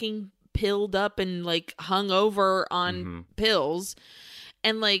fucking pilled up and like hung over on pills.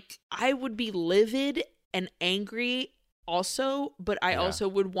 And like, I would be livid and angry also, but I also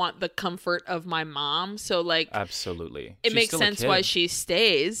would want the comfort of my mom. So like, absolutely. It She's makes still sense why she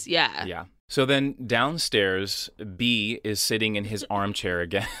stays. Yeah. Yeah. So then downstairs, B is sitting in his armchair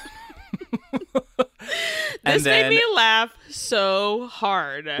again. This made me laugh so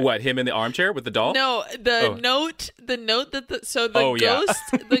hard. What, him in the armchair with the doll? No, the note that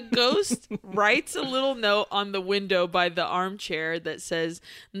the ghost writes a little note on the window by the armchair that says,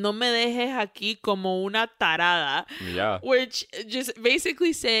 "No me dejes aquí como una tarada." Yeah. Which just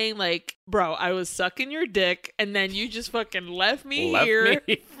basically saying like, bro, I was sucking your dick and then you just fucking left me here.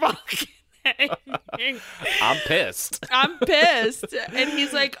 Fucking I'm pissed. I'm pissed. And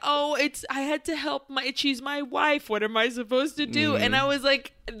he's like, oh, I had to help she's my wife. What am I supposed to do? And I was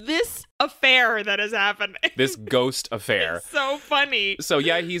like, this affair that is happening. This ghost affair. It's so funny. So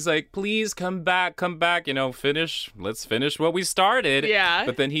yeah, he's like, please come back, let's finish what we started. Yeah.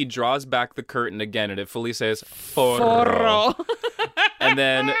 But then he draws back the curtain again and it fully says, Forro. And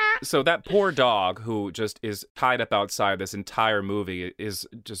then, so that poor dog who just is tied up outside this entire movie is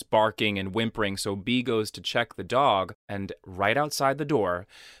just barking and whimpering. So B goes to check the dog, and right outside the door,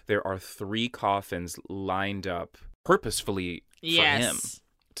 there are 3 coffins lined up purposefully for him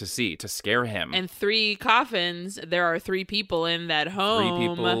to see, to scare him. And 3 coffins, there are 3 people in that home. 3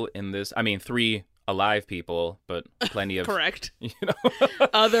 people in this, 3 alive people, but plenty of correct.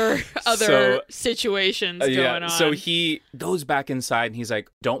 Other situations going on. So he goes back inside and he's like,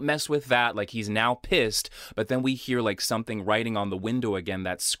 don't mess with that. Like, he's now pissed. But then we hear like something writing on the window again,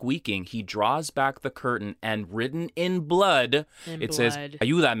 that's squeaking. He draws back the curtain and written in blood, says,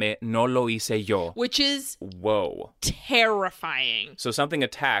 "Ayúdame, no lo hice yo." Which is terrifying. So something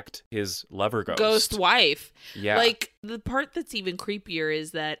attacked his lover ghost wife. Yeah. Like, the part that's even creepier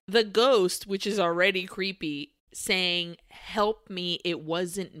is that the ghost, which is already creepy, saying, "Help me, it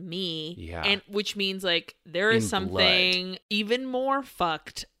wasn't me." Yeah. And which means like there is something even more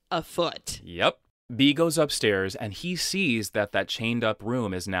fucked afoot. Yep. B goes upstairs and he sees that chained up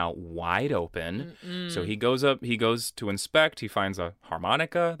room is now wide open. So he goes to inspect. He finds a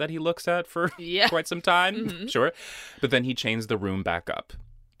harmonica that he looks at for quite some time. Sure. But then he chains the room back up.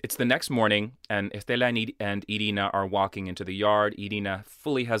 It's the next morning, and Estela and Irina are walking into the yard. Irina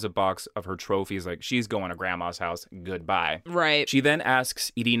fully has a box of her trophies, like she's going to grandma's house. Goodbye. Right. She then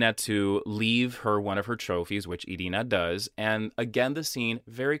asks Irina to leave her one of her trophies, which Irina does. And again, the scene,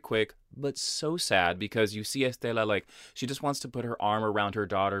 very quick, but so sad, because you see Estela, like, she just wants to put her arm around her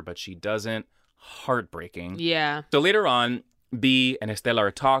daughter, but she doesn't. Heartbreaking. Yeah. So later on, B and Estela are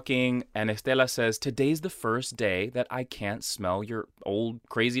talking, and Estela says, "Today's the first day that I can't smell your old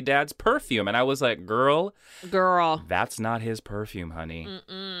crazy dad's perfume." And I was like, girl, that's not his perfume, honey.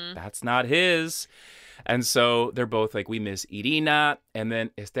 That's not his. And so they're both like, we miss Irina. And then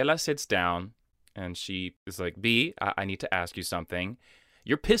Estela sits down and she is like, "B, I need to ask you something.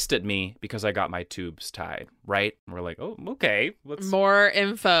 You're pissed at me because I got my tubes tied, right?" And we're like, oh, okay. More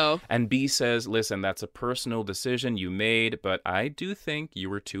info. And B says, "Listen, that's a personal decision you made, but I do think you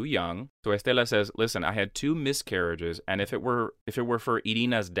were too young." So Estela says, "Listen, I had 2 miscarriages, and if it were for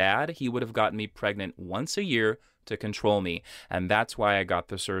Irina's dad, he would have gotten me pregnant once a year to control me. And that's why I got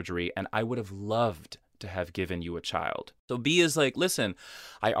the surgery, and I would have loved to have given you a child." So B is like, "Listen,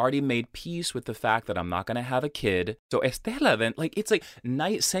 I already made peace with the fact that I'm not going to have a kid." So Estela then, like, it's like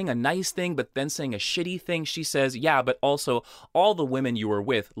saying a nice thing, but then saying a shitty thing. She says, "Yeah, but also all the women you were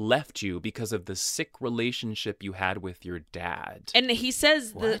with left you because of the sick relationship you had with your dad." And he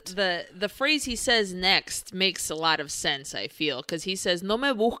says the phrase he says next makes a lot of sense, I feel, because he says, "No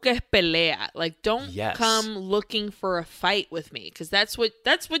me busques pelea." Like, don't come looking for a fight with me, because that's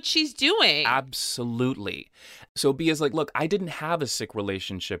what she's doing. Absolutely. So B is like, "Look, I didn't have a sick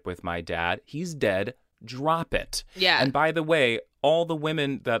relationship with my dad. He's dead. Drop it." Yeah. And by the way, all the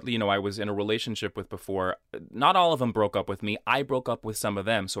women that, I was in a relationship with before, not all of them broke up with me. I broke up with some of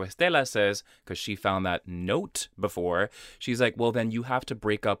them. So Estela says, because she found that note before, she's like, "Well, then you have to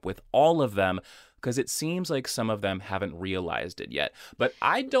break up with all of them, because it seems like some of them haven't realized it yet. But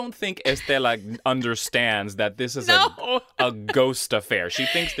I don't think Estela understands that this is a ghost affair. She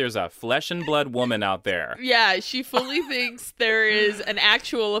thinks there's a flesh and blood woman out there. Yeah, she fully thinks there is an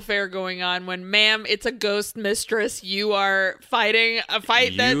actual affair going on when, ma'am, it's a ghost mistress. You are fighting a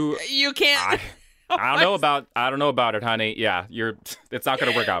fight that you can't... I don't know about it, honey. Yeah, it's not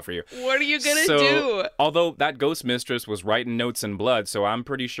going to work out for you. What are you going to do? Although that ghost mistress was writing notes in blood, so I'm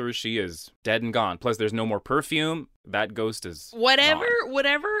pretty sure she is dead and gone. Plus, there's no more perfume. That ghost is whatever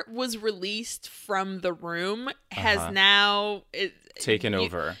gone. Was released from the room has now taken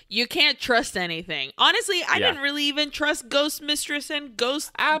over. You can't trust anything. Honestly, I didn't really even trust ghost mistress and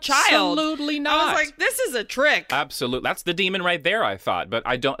ghost child. Absolutely not. I was like, this is a trick. Absolutely. That's the demon right there, I thought. But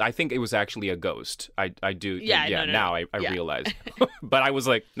I think it was actually a ghost. I do. Yeah, now I realized. But I was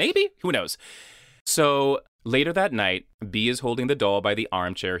like, maybe? Who knows? So later that night, B is holding the doll by the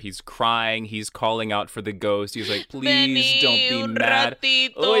armchair. He's crying. He's calling out for the ghost. He's like, please don't be mad.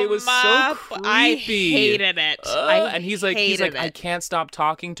 Oh, it was so creepy. I hated it. And he's like, I can't stop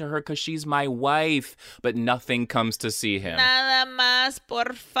talking to her because she's my wife. But nothing comes to see him. Nada más,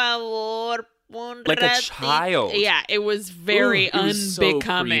 por favor. Like a child. Yeah, it was very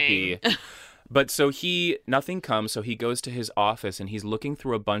unbecoming. So but so nothing comes, so he goes to his office and he's looking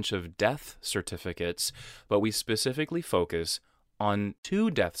through a bunch of death certificates, but we specifically focus on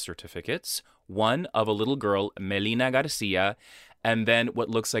 2 death certificates, one of a little girl, Melina Garcia, and then what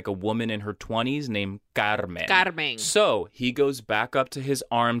looks like a woman in her 20s named Carmen. So he goes back up to his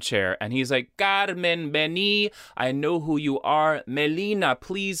armchair and he's like, Carmen, vení, I know who you are. Melina,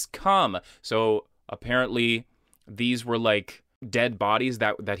 please come. So apparently these were like dead bodies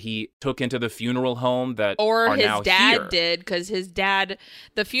that he took into the funeral home that are now here. Or his dad did, because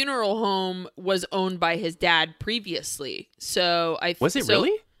the funeral home was owned by his dad previously. So Was it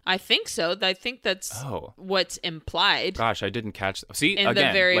really? I think so. I think that's what's implied. Gosh, I didn't catch. See, in the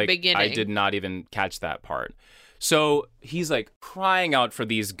very beginning. I did not even catch that part. So he's like crying out for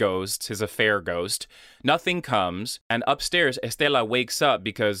these ghosts, his affair ghost. Nothing comes. And upstairs, Estela wakes up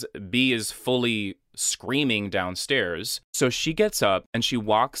because B is fully screaming downstairs. So she gets up and she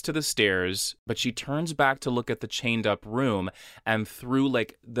walks to the stairs, but she turns back to look at the chained up room. And through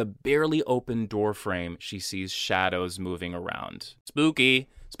like the barely open door frame, she sees shadows moving around. Spooky.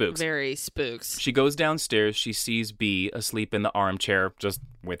 Spooks. Very spooks. She goes downstairs. She sees B asleep in the armchair, just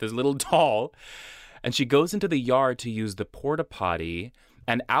with his little doll. And she goes into the yard to use the porta potty.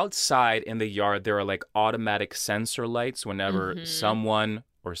 And outside in the yard, there are like automatic sensor lights whenever someone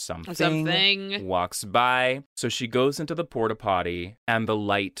or something walks by. So she goes into the porta potty and the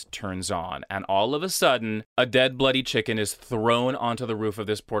light turns on. And all of a sudden, a dead bloody chicken is thrown onto the roof of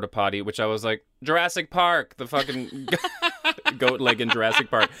this porta potty, which I was like, Jurassic Park, the fucking goat leg in Jurassic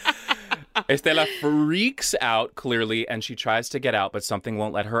Park. Estela freaks out, clearly, and she tries to get out, but something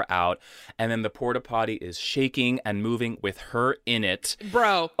won't let her out. And then the porta potty is shaking and moving with her in it.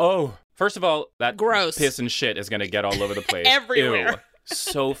 Bro. Oh, first of all, that gross piss and shit is going to get all over the place. Everywhere. Ew.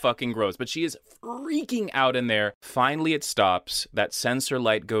 So fucking gross. But she is freaking out in there. Finally, it stops. That sensor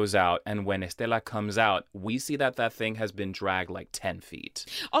light goes out. And when Estela comes out, we see that thing has been dragged like 10 feet.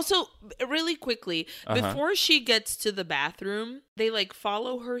 Also, really quickly, before she gets to the bathroom, they like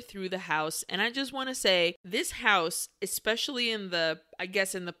follow her through the house. And I just want to say, this house, especially in the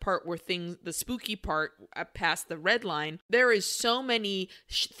part where the spooky part past the red line, there is so many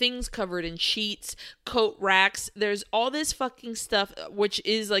things covered in sheets, coat racks. There's all this fucking stuff, which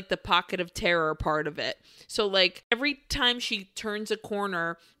is like the pocket of terror part of it. So like every time she turns a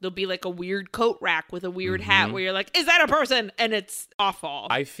corner, there'll be like a weird coat rack with a weird hat where you're like, is that a person? And it's awful.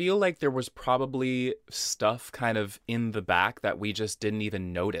 I feel like there was probably stuff kind of in the back that we just didn't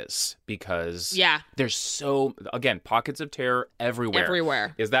even notice because there's pockets of terror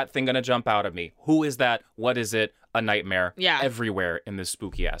everywhere. Is that thing gonna jump out at me? Who is that? What is it? A nightmare. Yeah. Everywhere in this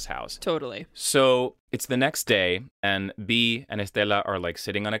spooky ass house. Totally. So it's the next day, and B and Estela are like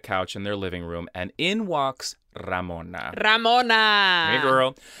sitting on a couch in their living room, and in walks Ramona. Hey,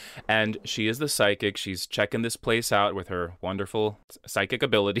 girl. And she is the psychic. She's checking this place out with her wonderful psychic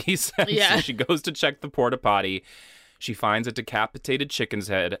abilities. Yeah. So she goes to check the porta potty. She finds a decapitated chicken's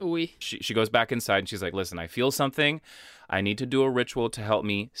head. Oui. She goes back inside and she's like, listen, I feel something. I need to do a ritual to help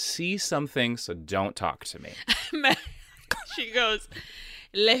me see something, so don't talk to me. She goes,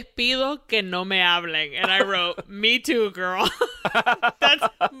 les pido que no me hablen. And I wrote, me too, girl. That's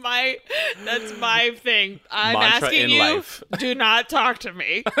my thing. I'm Mantra asking in you, life. do not talk to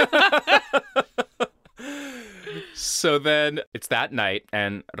me. So then it's that night,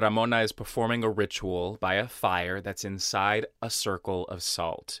 and Ramona is performing a ritual by a fire that's inside a circle of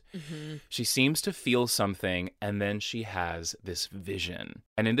salt. Mm-hmm. She seems to feel something, and then she has this vision.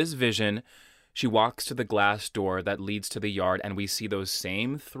 And in this vision, she walks to the glass door that leads to the yard, and we see those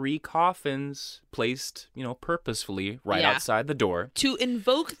same 3 coffins placed, purposefully right outside the door. To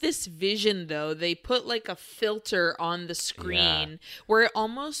invoke this vision, though, they put like a filter on the screen where it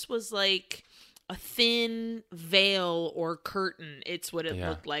almost was like a thin veil or curtain. It's what it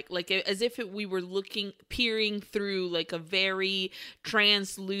looked like as if we were peering through like a very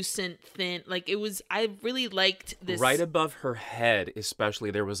translucent thin, like it was. I really liked this. Right above her head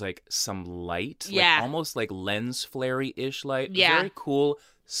especially, there was like some light, like almost like lens flare-ish light. Very cool,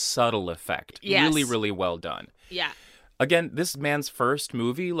 subtle effect. Really, really well done. Again, this man's first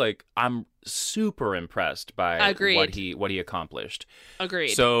movie, like, I'm super impressed by what he accomplished.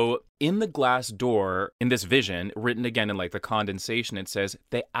 Agreed. So in the glass door, in this vision, written again in like the condensation, it says,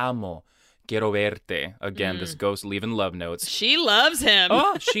 "Te amo, quiero verte." Again, this ghost leaving love notes. She loves him.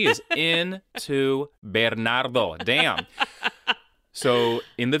 Oh, she is into Bernardo. Damn. So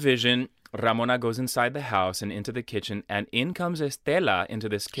in the vision, Ramona goes inside the house and into the kitchen, and in comes Estela into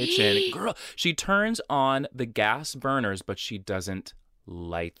this kitchen. Girl, she turns on the gas burners, but she doesn't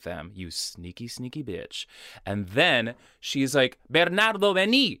light them. You sneaky, sneaky bitch. And then she's like, "Bernardo,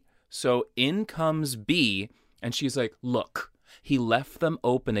 vení." So in comes B, and she's like, "Look, he left them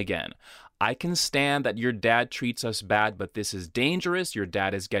open again. I can stand that your dad treats us bad, but this is dangerous. Your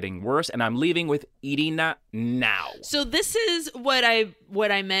dad is getting worse, and I'm leaving with Irina now." So this is what I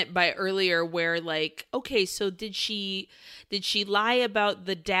meant by earlier, where like, okay, so did she lie about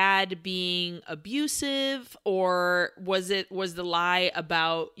the dad being abusive, or was the lie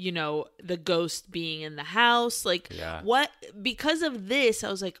about, the ghost being in the house? Like, what? Because of this,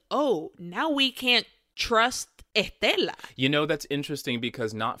 I was like, oh, now we can't trust Estela. That's interesting,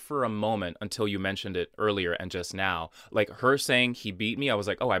 because not for a moment until you mentioned it earlier and just now, like her saying he beat me, I was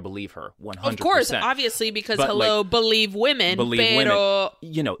like, oh, I believe her 100%. Of course, obviously, because believe women.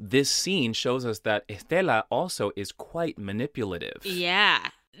 This scene shows us that Estela also is quite manipulative. Yeah.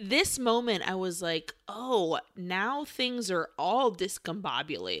 This moment, I was like, oh, now things are all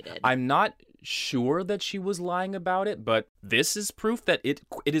discombobulated. I'm not sure that she was lying about it, but this is proof that it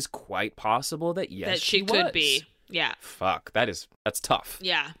is quite possible that she could be. Yeah. Fuck, that's tough.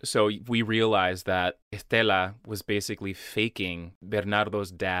 Yeah. So we realized that Estela was basically faking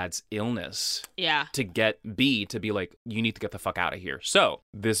Bernardo's dad's illness. Yeah. To get B to be like, you need to get the fuck out of here. So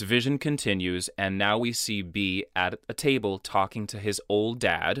this vision continues, and now we see B at a table talking to his old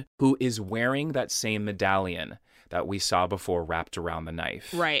dad, who is wearing that same medallion that we saw before wrapped around the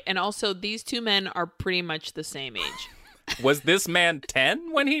knife. Right. And also, these two men are pretty much the same age. Was this man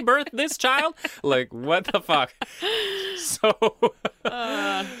 10 when he birthed this child? Like, what the fuck?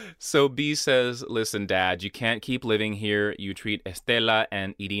 So B says, "Listen, Dad, you can't keep living here. You treat Estela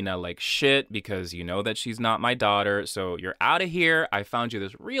and Irina like shit because you know that she's not my daughter. So you're out of here. I found you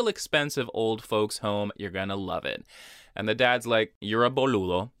this real expensive old folks home. You're gonna love it." And the dad's like, "You're a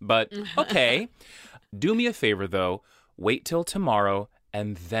boludo, but okay. Do me a favor, though. Wait till tomorrow,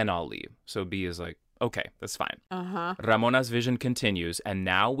 and then I'll leave." So B is like, okay, that's fine. Ramona's vision continues, and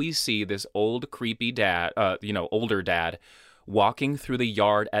now we see this old creepy dad, older dad, walking through the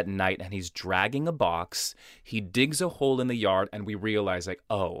yard at night, and he's dragging a box. He digs a hole in the yard, and we realize, like,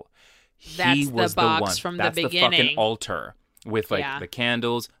 oh, he was the box from That's the beginning. The fucking altar with like the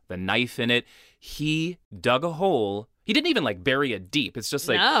candles, the knife in it. He dug a hole. He didn't even like bury it deep. It's just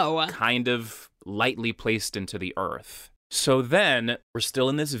like kind of lightly placed into the earth. So then we're still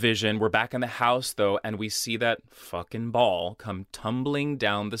in this vision. We're back in the house, though, and we see that fucking ball come tumbling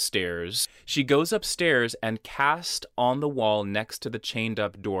down the stairs. She goes upstairs, and cast on the wall next to the chained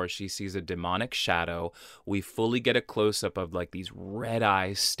up door, she sees a demonic shadow. We fully get a close-up of like these red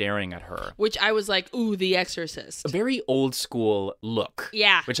eyes staring at her. Which I was like, ooh, The Exorcist. A very old school look.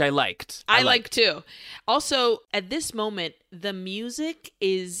 Yeah. Which I liked. I liked too. Also, at this moment, the music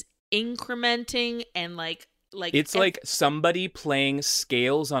is incrementing and it's like somebody playing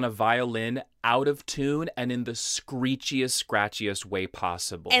scales on a violin out of tune and in the screechiest, scratchiest way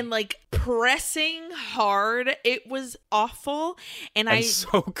possible. And like pressing hard. It was awful. And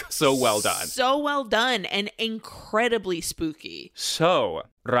so well done. So well done and incredibly spooky. So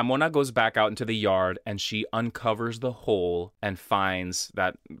Ramona goes back out into the yard and she uncovers the hole and finds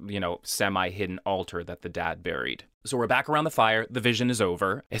that, semi-hidden altar that the dad buried. So we're back around the fire. The vision is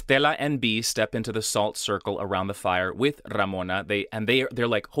over. Estela and B step into the salt circle around the fire with Ramona. They're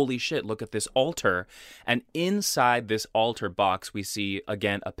like, holy shit, look at this altar. And inside this altar box, we see,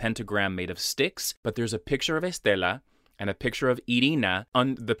 again, a pentagram made of sticks. But there's a picture of Estela and a picture of Irina.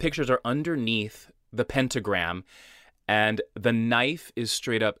 The pictures are underneath the pentagram. And the knife is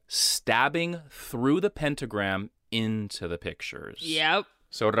straight up stabbing through the pentagram into the pictures. Yep.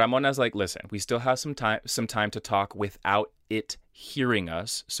 So Ramona's like, listen, we still have some time to talk without it hearing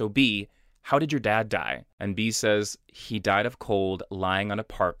us. So B, how did your dad die? And B says, he died of cold lying on a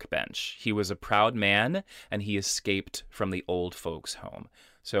park bench. He was a proud man and he escaped from the old folks' home.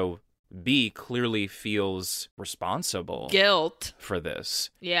 So B clearly feels responsible. Guilt. For this.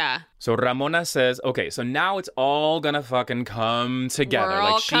 Yeah. So Ramona says, okay, so now it's all gonna fucking come together. We're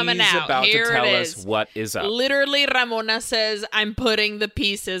all coming out. She's about Here to tell it us is. what is up. Literally, Ramona says, I'm putting the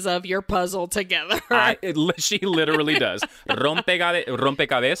pieces of your puzzle together. She literally does.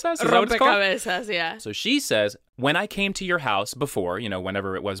 Rompecabezas? Is that what it's called? Rompecabezas, yeah. So she says, when I came to your house before,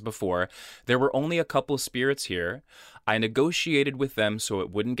 whenever it was before, there were only a couple spirits here. I negotiated with them so it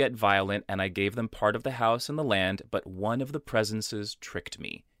wouldn't get violent, and I gave them part of the house and the land, but one of the presences tricked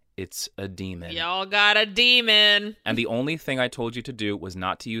me. It's a demon. Y'all got a demon. And the only thing I told you to do was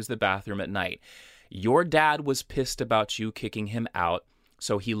not to use the bathroom at night. Your dad was pissed about you kicking him out,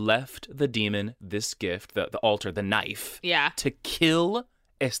 so he left the demon this gift, the altar, the knife, to kill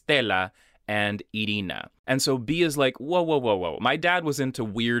Estela and Irina. And so B is like, whoa. My dad was into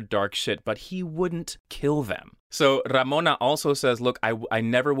weird, dark shit, but he wouldn't kill them. So Ramona also says, look, I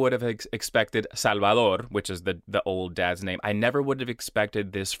never would have expected Salvador, which is the old dad's name. I never would have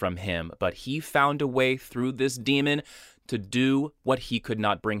expected this from him, but he found a way through this demon to do what he could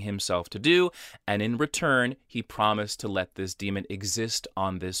not bring himself to do. And in return, he promised to let this demon exist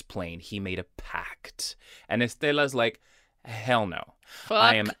on this plane. He made a pact. And Estela's like, hell no.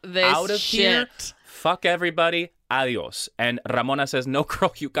 I am out of here. Fuck everybody. Adios. And Ramona says, no,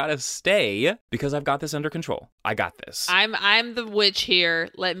 girl, you gotta stay because I've got this under control. I got this. I'm the witch here.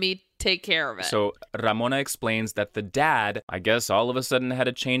 Let me take care of it. So Ramona explains that the dad, I guess, all of a sudden had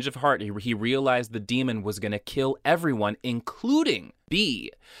a change of heart. He realized the demon was going to kill everyone, including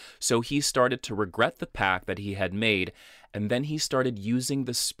B. So he started to regret the pact that he had made. And then he started using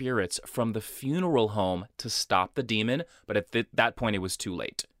the spirits from the funeral home to stop the demon. But at that point, it was too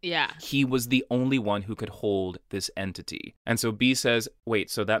late. Yeah. He was the only one who could hold this entity. And so B says, wait,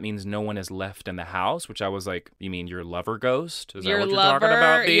 so that means no one is left in the house? Which I was like, you mean your lover ghost? Is that what you're talking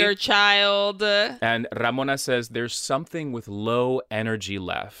about, B? Your child. And Ramona says there's something with low energy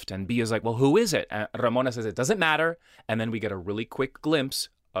left. And B is like, well, who is it? And Ramona says it doesn't matter. And then we get a really quick glimpse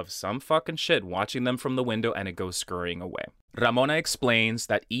of some fucking shit watching them from the window, and it goes scurrying away. Ramona explains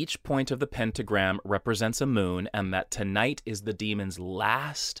that each point of the pentagram represents a moon, and that tonight is the demon's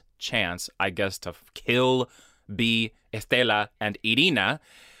last chance, I guess, to kill B, Estela, and Irina.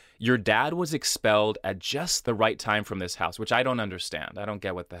 Your dad was expelled at just the right time from this house, which I don't understand. I don't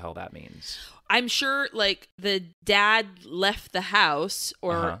get what the hell that means. I'm sure, like, the dad left the house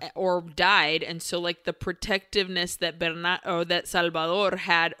or died, and so, like, the protectiveness that that Salvador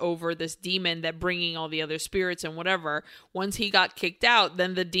had over this demon that bringing all the other spirits and whatever, once he got kicked out,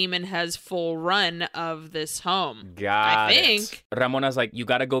 then the demon has full run of this home. I think. Ramona's like, you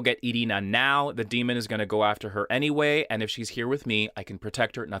gotta go get Irina now. The demon is gonna go after her anyway, and if she's here with me, I can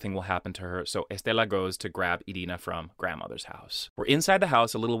protect her. Nothing will happen to her. So Estela goes to grab Irina from grandmother's house. We're inside the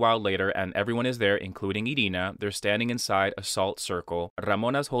house a little while later, and everyone is there, including Irina. They're standing inside a salt circle.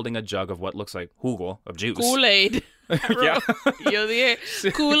 Ramona's holding a jug of what looks like jugo, of juice. Kool-Aid. Yeah. Yo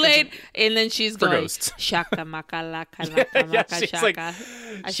dije Kool-Aid, and then she's going shaka maka laka laka maka shaka.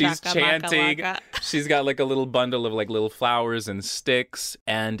 She's chanting. She's got like a little bundle of like little flowers and sticks,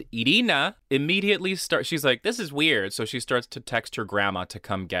 and Irina immediately she's like, this is weird. So she starts to text her grandma to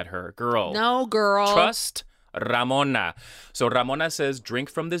come get her. Girl. No, girl. Trust Ramona. So Ramona says, drink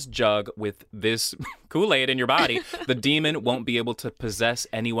from this jug with this Kool-Aid in your body. The demon won't be able to possess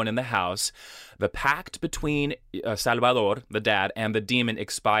anyone in the house. The pact between Salvador, the dad, and the demon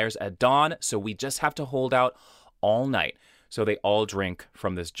expires at dawn, so we just have to hold out all night. So they all drink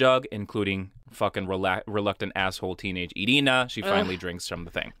from this jug, including fucking reluctant asshole teenage Irina. She finally drinks from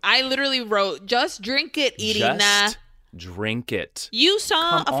the thing. I literally wrote, just drink it, Irina. Just drink it. You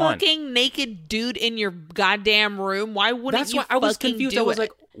saw fucking naked dude in your goddamn room. Why wouldn't you fucking do it? That's why I was confused. I was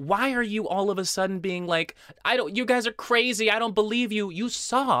like, why are you all of a sudden being like, you guys are crazy. I don't believe you. You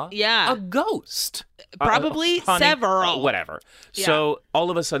saw a ghost. Probably several. Whatever. Yeah. So all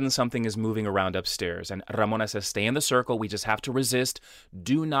of a sudden something is moving around upstairs. And Ramona says, stay in the circle. We just have to resist.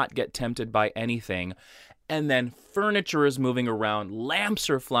 Do not get tempted by anything. And then furniture is moving around, lamps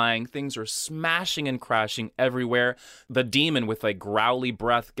are flying, things are smashing and crashing everywhere. The demon with like growly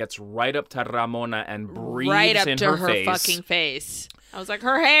breath gets right up to Ramona and breathes right up in to her fucking face. I was like,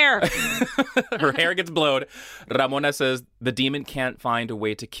 her hair. Her hair gets blowed. Ramona says the demon can't find a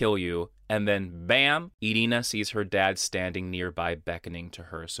way to kill you. And then, bam, Irina sees her dad standing nearby beckoning to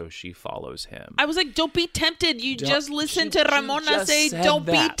her, so she follows him. I was like, don't be tempted. You just listened to Ramona say, don't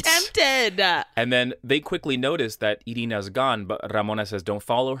be tempted. And then they quickly notice that Irina's gone, but Ramona says, don't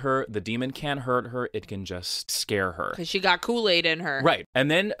follow her. The demon can't hurt her. It can just scare her. Because she got Kool-Aid in her. Right. And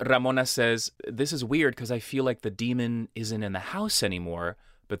then Ramona says, this is weird because I feel like the demon isn't in the house anymore.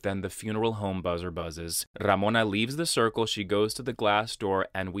 But then the funeral home buzzer buzzes. Ramona leaves the circle. She goes to the glass door,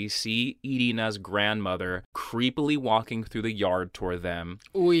 and we see Irina's grandmother creepily walking through the yard toward them.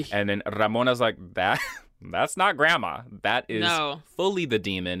 Uy. And then Ramona's like, that's not grandma. That is fully the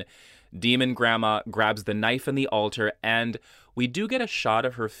demon. Demon grandma grabs the knife in the altar, and we do get a shot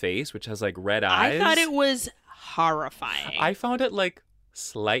of her face, which has like red eyes. I thought it was horrifying. I found it like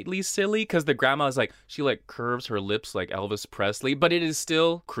slightly silly because the grandma is like, she like curves her lips like Elvis Presley, but it is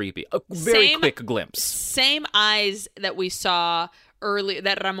still creepy. A very quick glimpse. Same eyes that we saw early,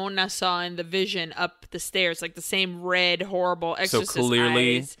 that Ramona saw in the vision up the stairs, like the same red, horrible exorcist so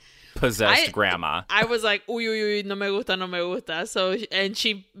clearly eyes. Possessed grandma. I was like, uy, uy, uy, no me gusta, no me gusta. So, and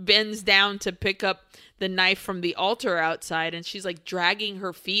she bends down to pick up the knife from the altar outside, and she's like dragging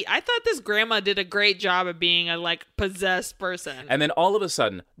her feet. I thought this grandma did a great job of being a like possessed person. And then all of a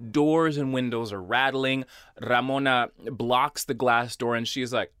sudden, doors and windows are rattling. Ramona blocks the glass door, and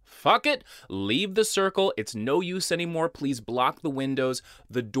she's like, fuck it, leave the circle. It's no use anymore. Please block the windows.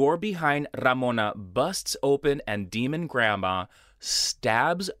 The door behind Ramona busts open, and demon grandma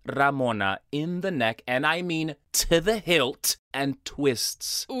stabs Ramona in the neck, and I mean to the hilt, and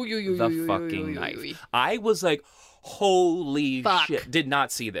twists the fucking knife. I was like, holy shit. Did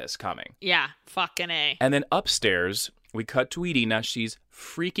not see this coming. Yeah, fucking A. And then upstairs, we cut to Irina. She's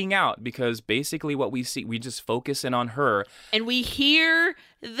freaking out because basically what we see, we just focus in on her. And we hear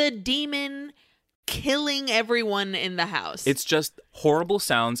the demon killing everyone in the house. It's just horrible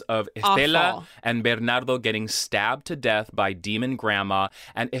sounds of Estela Awful. and Bernardo getting stabbed to death by demon grandma,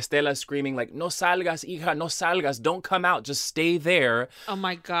 and Estela screaming like, no salgas, hija, no salgas, don't come out, just stay there. Oh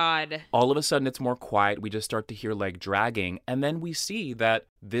my God. All of a sudden it's more quiet. We just start to hear like dragging, and then we see that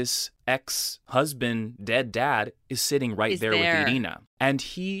this ex-husband, dead dad, is sitting right there with Irina, and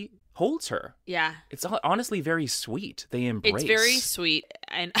he holds her. Yeah. It's honestly very sweet. They embrace. It's very sweet.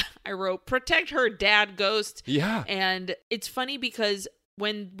 And I wrote, protect her, dad, ghost. Yeah. And it's funny because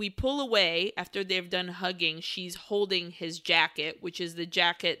when we pull away after they've done hugging, she's holding his jacket, which is the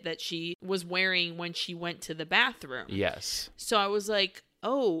jacket that she was wearing when she went to the bathroom. Yes. So I was like,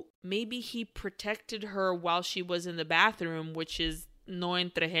 oh, maybe he protected her while she was in the bathroom, which is no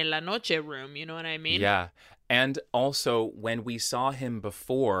entreje en la noche room. You know what I mean? Yeah. And also, when we saw him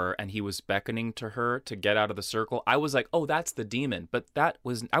before and he was beckoning to her to get out of the circle, I was like, oh, that's the demon. But that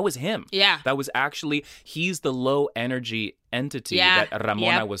was him. Yeah. That was actually, he's the low energy entity that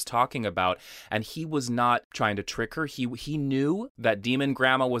Ramona was talking about. And he was not trying to trick her. He knew that demon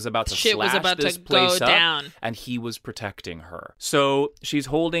grandma was about to slash this place up, down. And he was protecting her. So she's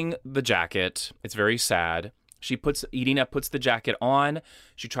holding the jacket. It's very sad. Irina puts the jacket on.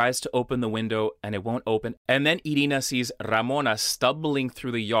 She tries to open the window and it won't open. And then Irina sees Ramona stumbling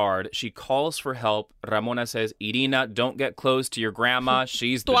through the yard. She calls for help. Ramona says, Irina, don't get close to your grandma.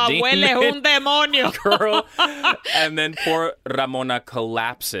 She's the demon. Tu abuela es un demonio. Girl. And then poor Ramona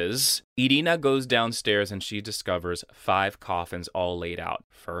collapses. Irina goes downstairs and she discovers 5 coffins all laid out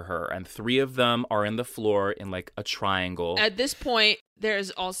for her. And 3 of them are in the floor in like a triangle. At this point,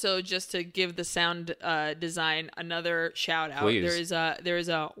 there's also, just to give the sound design another shout out. Please. There is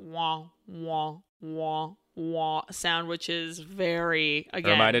a wah wah wah wah sound, which is very,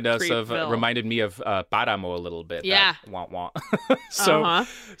 again, reminded me of Páramo a little bit. Yeah. That wah wah.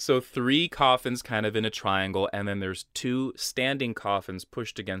 So 3 coffins kind of in a triangle, and then there's 2 standing coffins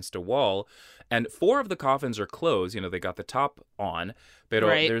pushed against a wall, and 4 of the coffins are closed. You know, they got the top on, but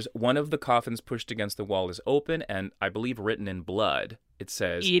there's one of the coffins pushed against the wall is open, and I believe written in blood. It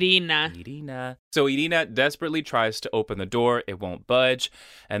says Irina. So Irina desperately tries to open the door. It won't budge.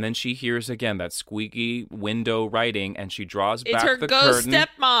 And then she hears again that squeaky window writing, and she draws back the curtain. It's her ghost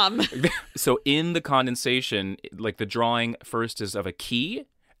stepmom. So in the condensation, like the drawing first is of a key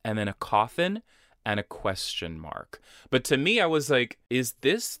and then a coffin and a question mark. But to me, I was like, is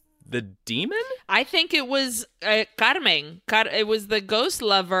this the demon? I think it was Carmen. It was the ghost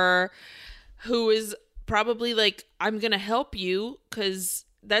lover who is probably like, I'm going to help you because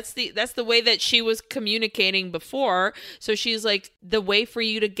That's the way that she was communicating before. So she's like, the way for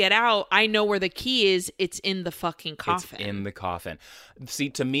you to get out, I know where the key is. It's in the fucking coffin. It's in the coffin. See,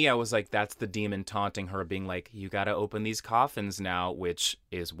 to me, I was like, that's the demon taunting her, being like, you got to open these coffins now, which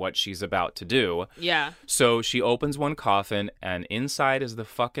is what she's about to do. Yeah. So she opens one coffin, and inside is the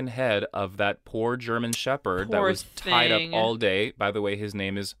fucking head of that poor German shepherd that was tied up all day. By the way, his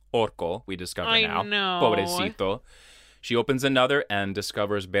name is Orko, we discover now. I know. Pobrecito. She opens another and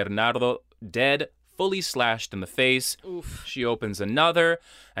discovers Bernardo dead, fully slashed in the face. Oof. She opens another,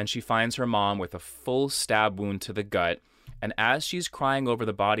 and she finds her mom with a full stab wound to the gut. And as she's crying over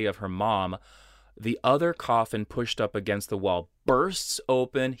the body of her mom, the other coffin pushed up against the wall bursts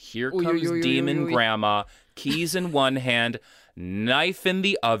open. Here comes Demon Grandma, keys in one hand, knife in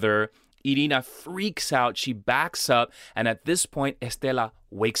the other. Irina freaks out. She backs up. And at this point, Estela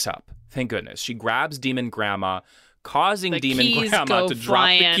wakes up. Thank goodness. She grabs Demon Grandma, causing Demon Grandma to drop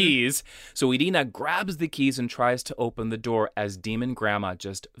the keys. So Irina grabs the keys and tries to open the door as Demon Grandma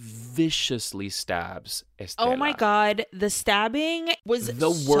just viciously stabs Estela. Oh my God. The stabbing was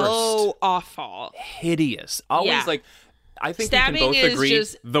the worst. So awful. Hideous. Always like, I think stabbing we can both agree,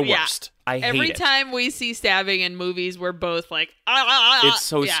 just, the worst. I hate it. Every time we see stabbing in movies, we're both like, It's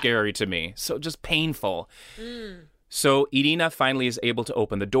so scary to me. So just painful. So Irina finally is able to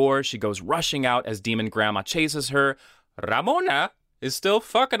open the door. She goes rushing out as Demon Grandma chases her. Ramona is still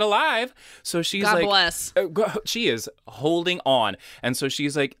fucking alive. So she's God like, bless. She is holding on. And so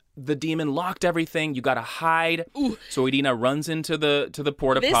she's like, the demon locked everything. You got to hide. Ooh. So Irina runs into the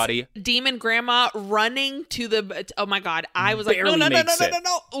porta potty. Demon Grandma running to the, oh my God. I was Barely like,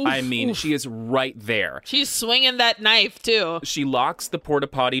 no. Oof, I mean, she is right there. She's swinging that knife too. She locks the porta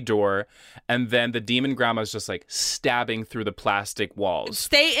potty door, and then the Demon Grandma is just like stabbing through the plastic walls.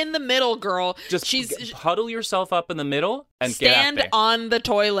 Stay in the middle, girl. Just huddle yourself up in the middle and stand get on the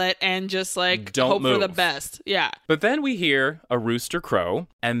toilet and just like don't hope move for the best. Yeah. But then we hear a rooster crow,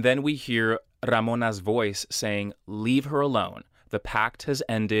 and then we hear Ramona's voice saying, "Leave her alone. The pact has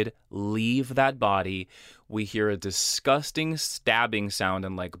ended. Leave that body." We hear a disgusting stabbing sound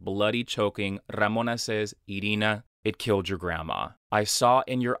and like bloody choking. Ramona says, "Irina, it killed your grandma. I saw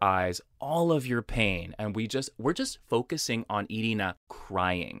in your eyes all of your pain." And we're just focusing on Irina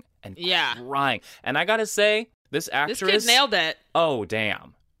crying and crying. And I gotta say, this actress, this kid nailed it. Oh,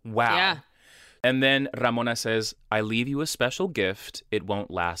 damn. Wow. Yeah. And then Ramona says, "I leave you a special gift. It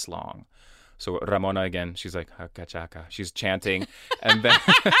won't last long." So Ramona again, she's like, "Haka chaka." She's chanting. And then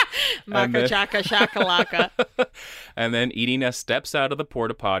Maka chaka shakalaka. And then Irina steps out of the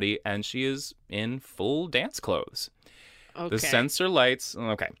porta potty and she is in full dance clothes. Okay.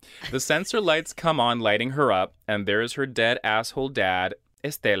 The sensor lights come on, lighting her up, and there's her dead asshole dad,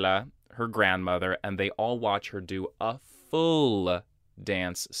 Estela, her grandmother, and they all watch her do a full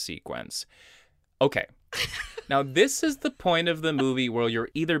dance sequence. Okay. Now, this is the point of the movie where you'll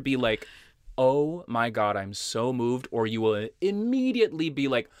either be like, "Oh my God, I'm so moved," or you will immediately be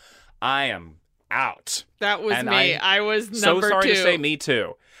like, "I am out." That was me. I was number so sorry 2. to say, me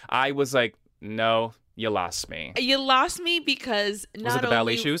too. I was like, no, you lost me. You lost me because Was it the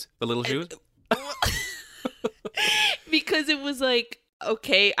ballet shoes? The little shoes? Because it was like,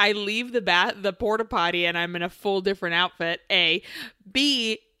 okay, I leave the porta potty and I'm in a full different outfit. A.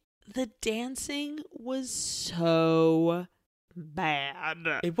 B. The dancing was so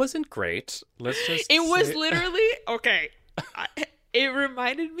bad. It wasn't great. Let's just It was literally, okay. It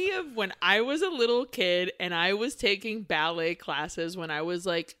reminded me of when I was a little kid and I was taking ballet classes when I was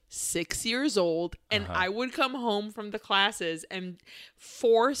like 6 years old, and I would come home from the classes and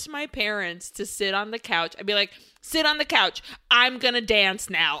force my parents to sit on the couch. I'd be like, "Sit on the couch. I'm going to dance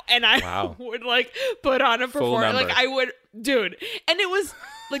now." And I would like put on a performance. Like I would, dude. And it was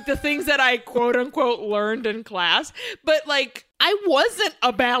like the things that I quote unquote learned in class, but like I wasn't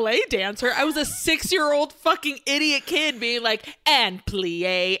a ballet dancer. I was a 6-year-old fucking idiot kid being like, "And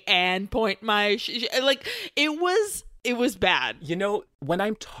plie and point my like it was bad." You know, when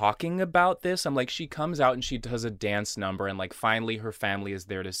I'm talking about this, I'm like, she comes out and she does a dance number, and like finally her family is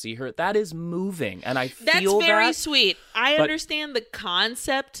there to see her. That is moving, and I feel that's very sweet. I understand the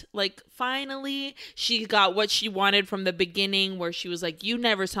concept. Like, finally, she got what she wanted from the beginning, where she was like, "You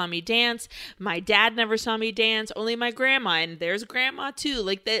never saw me dance. My dad never saw me dance. Only my grandma, and there's grandma too."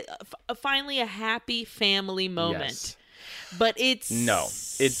 Like that, finally a happy family moment. Yes. But it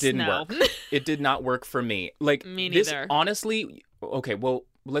didn't work. It did not work for me. Like, me neither. This, honestly, okay, well,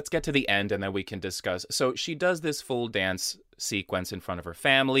 let's get to the end and then we can discuss. So she does this full dance sequence in front of her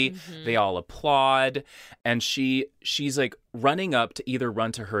family. Mm-hmm. They all applaud, and she's like running up to either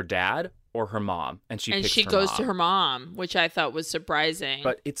run to her dad or her mom, and she and picks she her goes mom. to her mom, which I thought was surprising.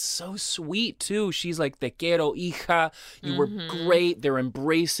 But it's so sweet too. She's like, "Te quiero, hija. You were Mm-hmm. great." They're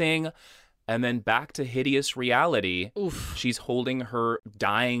embracing. And then back to hideous reality. Oof. She's holding her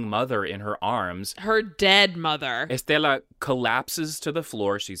dying mother in her arms. Her dead mother. Estela collapses to the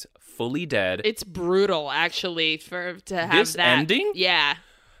floor. She's fully dead. It's brutal, actually, to have This that ending? Yeah.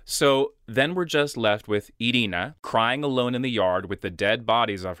 So then we're just left with Irina crying alone in the yard with the dead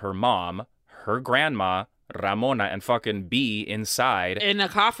bodies of her mom, her grandma, Ramona, and fucking B inside. In a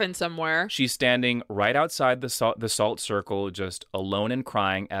coffin somewhere. She's standing right outside the salt circle, just alone and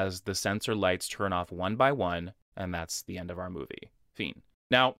crying as the sensor lights turn off one by one. And that's the end of our movie. Fiend.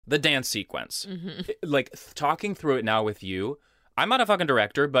 Now, the dance sequence. Mm-hmm. Like, talking through it now with you, I'm not a fucking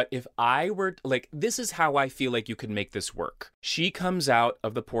director, but if I were, like, this is how I feel like you could make this work. She comes out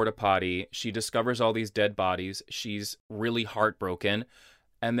of the porta potty. She discovers all these dead bodies. She's really heartbroken.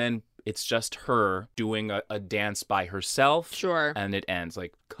 And then it's just her doing a dance by herself. Sure. And it ends.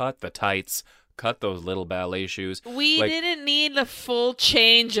 Like, cut the tights. Cut those little ballet shoes. We like, didn't need a full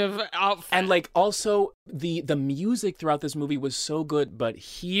change of outfit. And, like, also, the music throughout this movie was so good. But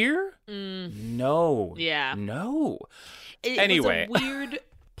here, no. Yeah. No. Anyway. It was a weird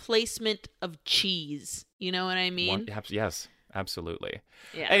placement of cheese. You know what I mean? Yes, absolutely.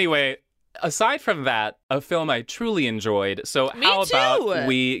 Yeah. Anyway, aside from that, a film I truly enjoyed. So Me how too. about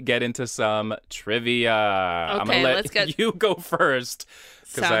we get into some trivia? I'm going to let you go first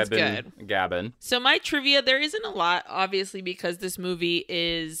because I've been gabbing. So my trivia, there isn't a lot, obviously, because this movie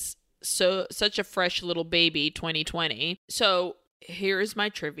is such a fresh little baby, 2020. So here's my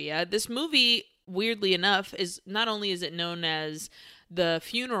trivia. This movie, weirdly enough, is not only is it known as the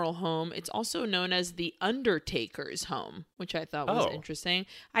funeral home, it's also known as the Undertaker's home, which I thought was interesting.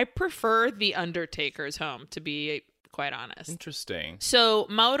 I prefer the Undertaker's home, to be quite honest. Interesting. So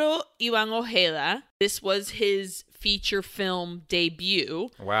Mauro Ivan Ojeda, this was his feature film debut.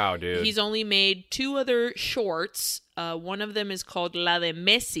 Wow, dude. He's only made 2 other shorts. One of them is called La de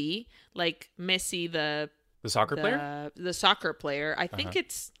Messi, like Messi, the soccer player? The soccer player. I think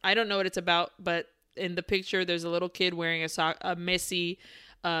I don't know what it's about, but in the picture, there's a little kid wearing a Messi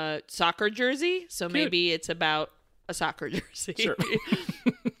soccer jersey. So Cute. Maybe it's about a soccer jersey. Sure.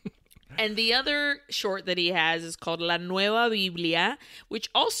 And the other short that he has is called La Nueva Biblia, which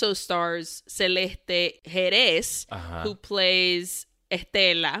also stars Celeste Jerez, who plays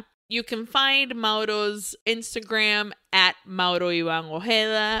Estela. You can find Mauro's Instagram at Mauro Ivan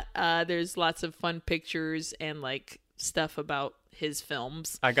Ojeda. There's lots of fun pictures and like stuff about his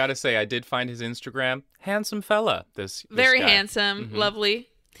films. I gotta say, I did find his Instagram. Handsome fella. This Very guy. handsome, lovely.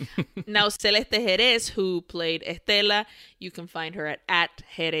 Now, Celeste Jerez, who played Estela, you can find her at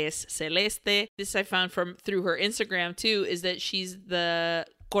Jerez Celeste. This I found through her Instagram too, is that she's the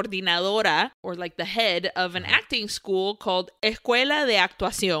coordinadora, or like the head of an acting school called Escuela de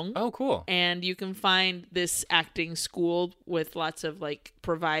Actuación. Oh, cool. And you can find this acting school with lots of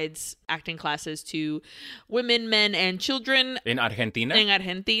provides acting classes to women, men, and children. In Argentina? In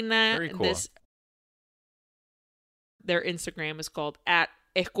Argentina. Very cool. Their Instagram is called at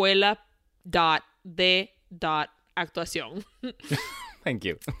escuela.de.actuación. Thank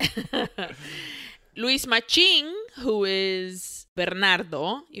you. Luis Machín, who is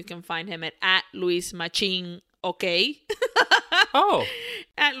Bernardo, you can find him at Luis Machín, okay? Oh.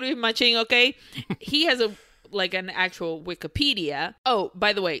 At Luis Machín, okay? He has an actual Wikipedia. Oh,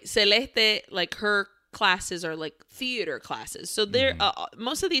 by the way, Celeste, her classes are theater classes. So there,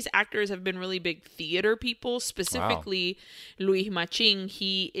 most of these actors have been really big theater people. Specifically, Luis Machín,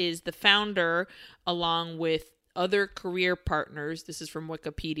 he is the founder, along with other career partners, this is from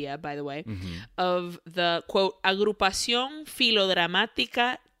Wikipedia, by the way, of the, quote, Agrupación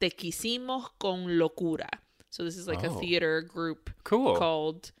Filodramática Te Quisimos con Locura. So this is a theater group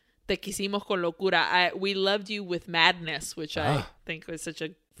called Te Quisimos con Locura. We Loved You with Madness, which I think was such a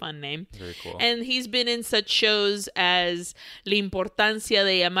fun name. Very cool. And he's been in such shows as La Importancia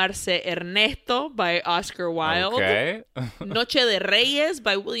de Llamarse Ernesto by Oscar Wilde. Okay. Noche de Reyes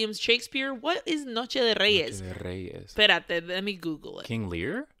by William Shakespeare. What is Noche de Reyes? Noche de Reyes. Espérate, let me Google it. King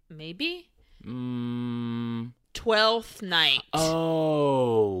Lear? Maybe? 12th Night.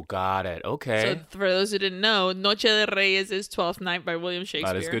 Oh, got it. Okay. So for those who didn't know, Noche de Reyes is 12th Night by William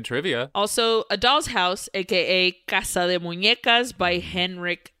Shakespeare. That is good trivia. Also, A Doll's House, a.k.a. Casa de Muñecas by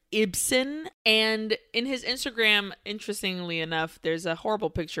Henrik Ibsen. And in his Instagram, interestingly enough, there's a horrible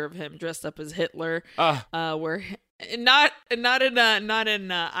picture of him dressed up as Hitler, where not in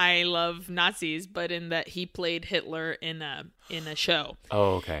I Love Nazis, but in that he played Hitler in a show.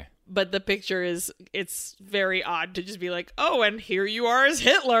 Oh, okay. But the picture it's very odd to just be like, oh, and here you are as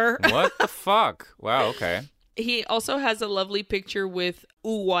Hitler. What the fuck? Wow, okay. He also has a lovely picture with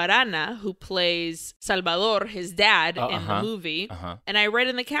Hugo Arana, who plays Salvador, his dad, in the movie. And I read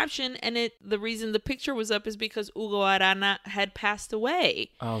in the caption, and the reason the picture was up is because Hugo Arana had passed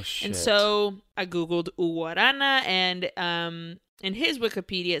away. Oh, shit. And so I Googled Hugo Arana, and in his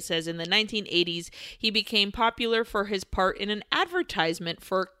Wikipedia, it says in the 1980s, he became popular for his part in an advertisement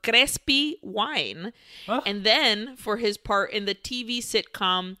for Crespi wine, and then for his part in the TV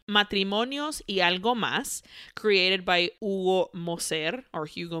sitcom Matrimonios y Algo Más, created by Hugo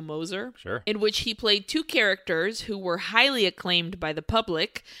Moser, Sure. in which he played two characters who were highly acclaimed by the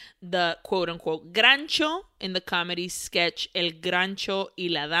public, the quote-unquote Grancho in the comedy sketch El Grancho y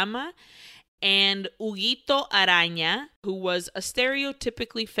la Dama, and Huguito Araña, who was a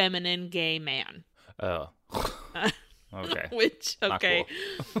stereotypically feminine gay man. Oh. Okay. Which, okay.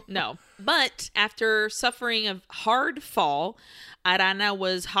 Cool. No. But after suffering a hard fall, Arana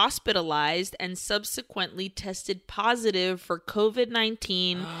was hospitalized and subsequently tested positive for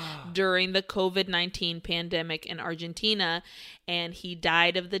COVID-19 during the COVID-19 pandemic in Argentina, and he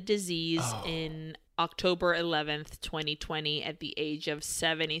died of the disease in October 11th, 2020 at the age of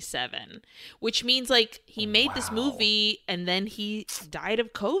 77, which means like he made this movie and then he died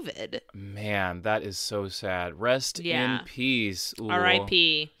of COVID. Man, that is so sad. Rest in peace.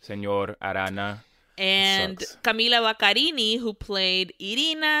 R.I.P. Señor Arana. And Camila Baccarini, who played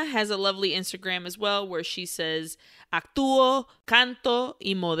Irina, has a lovely Instagram as well where she says, actúo, canto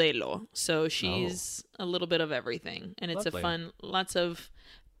y modelo. So she's a little bit of everything. And it's Lovely. a fun, lots of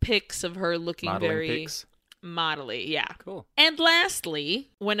pics of her looking Modeling very pics. modelly. Yeah. Cool. And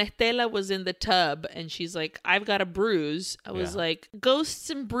lastly, when Estela was in the tub and she's like, I've got a bruise, I was like, ghosts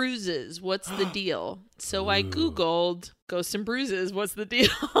and bruises, what's the deal? So I Googled ghosts and bruises, what's the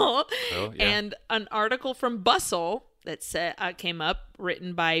deal? And an article from Bustle that came up,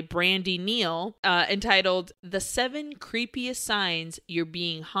 written by Brandy Neal, entitled "The 7 Creepiest Signs You're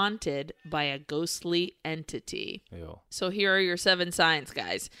Being Haunted by a Ghostly Entity." Ew. So here are your 7 signs,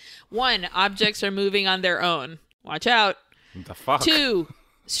 guys. 1, objects are moving on their own. Watch out. The fuck? 2,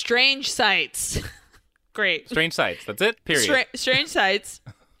 strange sights. Great. Strange sights. That's it? Period. Strange sights.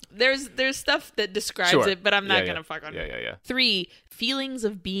 There's stuff that describes it, but I'm not going to fuck on it. Yeah. 3, feelings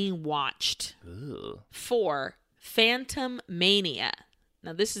of being watched. Ugh. 4, phantom mania.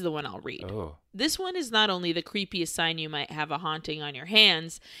 Now, this is the one I'll read. Oh. This one is not only the creepiest sign you might have a haunting on your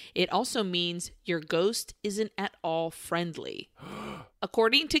hands, it also means your ghost isn't at all friendly.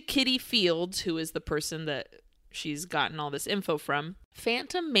 According to Kitty Fields, who is the person that she's gotten all this info from,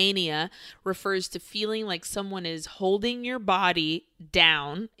 phantom mania refers to feeling like someone is holding your body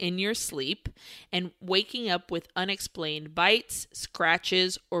down in your sleep and waking up with unexplained bites,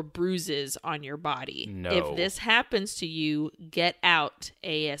 scratches, or bruises on your body. No. If this happens to you, get out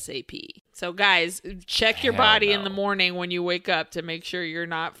ASAP. So guys, check your body in the morning when you wake up to make sure you're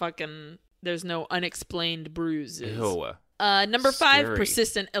not there's no unexplained bruises. Ew. Number 5, Scary.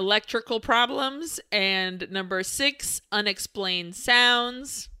 persistent electrical problems. And number 6, unexplained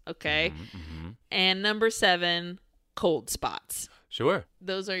sounds. Okay. And number 7, cold spots. Sure.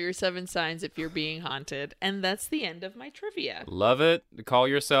 Those are your 7 signs if you're being haunted. And that's the end of my trivia. Love it. Call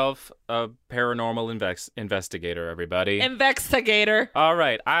yourself a paranormal investigator, everybody. Investigator. All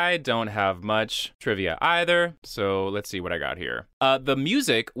right. I don't have much trivia either, so let's see what I got here. The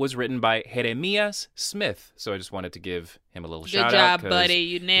music was written by Jeremias Smith, so I just wanted to give him a little shout out. Good job, buddy.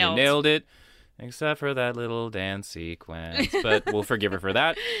 You nailed it. Except for that little dance sequence, but we'll forgive her for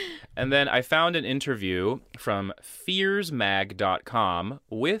that. And then I found an interview from fearsmag.com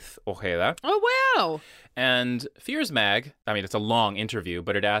with Ojeda. Oh, wow. And Fears Mag, I mean, it's a long interview,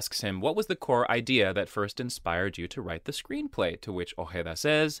 but it asks him, what was the core idea that first inspired you to write the screenplay? To which Ojeda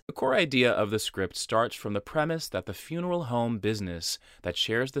says, the core idea of the script starts from the premise that the funeral home business that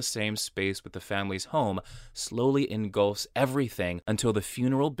shares the same space with the family's home slowly engulfs everything until the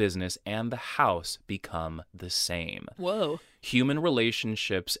funeral business and the house become the same. Whoa. Human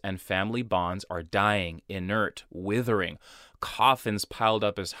relationships and family bonds are dying, inert, withering, coffins piled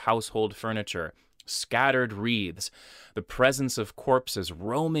up as household furniture, scattered wreaths, the presence of corpses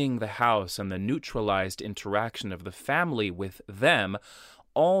roaming the house, and the neutralized interaction of the family with them,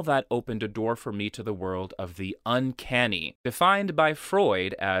 all that opened a door for me to the world of the uncanny, defined by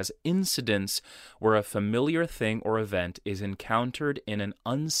Freud as incidents where a familiar thing or event is encountered in an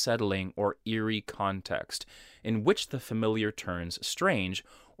unsettling or eerie context, in which the familiar turns strange,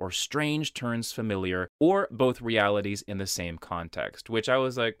 or strange turns familiar, or both realities in the same context, which I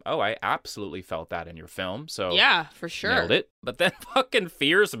was like, oh, I absolutely felt that in your film. So yeah, for sure. Nailed it. But then fucking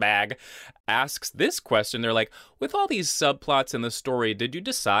Fears Mag asks this question. They're like, with all these subplots in the story, did you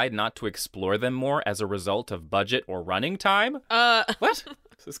decide not to explore them more as a result of budget or running time? What?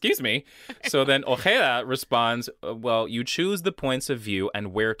 Excuse me. So then Ojeda responds, well, you choose the points of view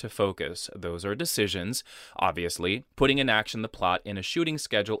and where to focus. Those are decisions. Obviously, putting in action the plot in a shooting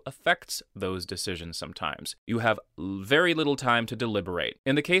schedule affects those decisions sometimes. You have very little time to deliberate.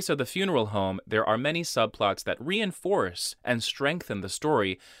 In the case of the funeral home, there are many subplots that reinforce and strengthen the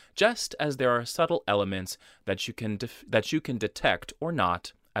story, just as there are subtle elements that you can detect or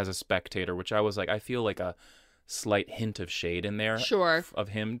not as a spectator, which I was like, I feel like a slight hint of shade in there sure. of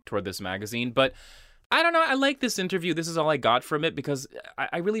him toward this magazine. But I don't know. I like this interview. This is all I got from it because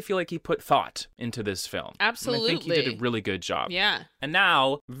I really feel like he put thought into this film. Absolutely. And I think he did a really good job. Yeah. And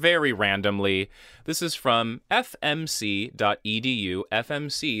now, very randomly, this is from fmc.edu.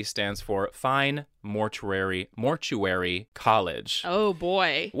 FMC stands for Fine Mortuary College. Oh,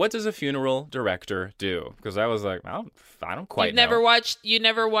 boy. What does a funeral director do? Because I was like, I don't quite know. You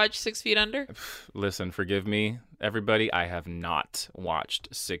never watched 6 Feet Under? Listen, forgive me, everybody. I have not watched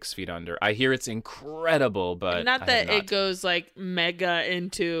 6 Feet Under. I hear it's incredible, but not that it goes like mega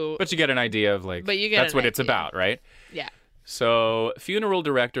into. But you get an idea of like. But you get that's what it's about, right? Yeah. So, funeral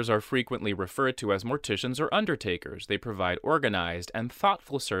directors are frequently referred to as morticians or undertakers. They provide organized and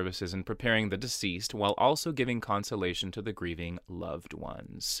thoughtful services in preparing the deceased while also giving consolation to the grieving loved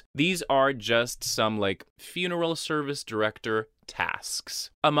ones. These are just some, like, funeral service director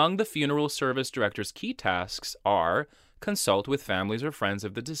tasks. Among the funeral service director's key tasks are consult with families or friends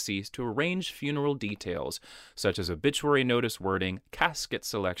of the deceased to arrange funeral details, such as obituary notice wording, casket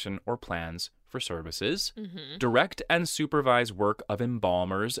selection, or plans for services, direct and supervise work of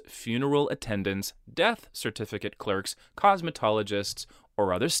embalmers, funeral attendants, death certificate clerks, cosmetologists,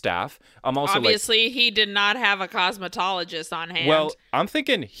 or other staff. I'm also obviously he did not have a cosmetologist on hand. Well, I'm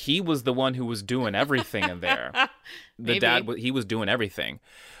thinking he was the one who was doing everything in there. The dad, he was doing everything.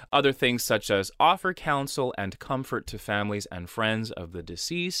 Other things such as offer counsel and comfort to families and friends of the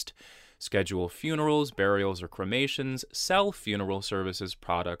deceased, schedule funerals, burials, or cremations, sell funeral services,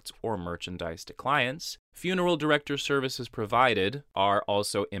 products, or merchandise to clients. Funeral director services provided are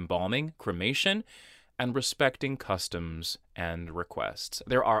also embalming, cremation, and respecting customs and requests.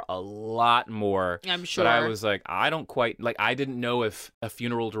 There are a lot more. I'm sure. But I was like, I didn't know if a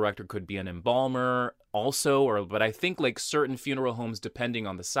funeral director could be an embalmer also, but I think like certain funeral homes, depending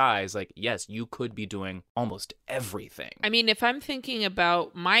on the size, like, yes, you could be doing almost everything. I mean, if I'm thinking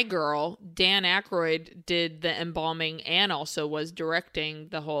about My Girl, Dan Aykroyd did the embalming and also was directing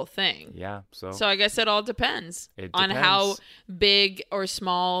the whole thing. Yeah. So I guess it all depends on how big or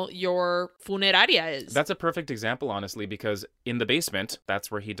small your funeraria is. That's a perfect example, honestly, because in the basement, that's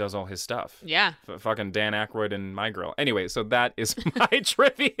where he does all his stuff. Yeah. Fucking Dan Aykroyd and My Girl. Anyway, so that is my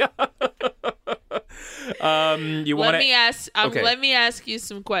trivia. Let me ask you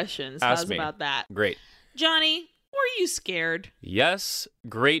some questions. How's about that? Great. Johnny, were you scared? Yes.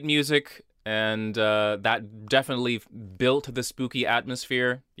 Great music. And that definitely built the spooky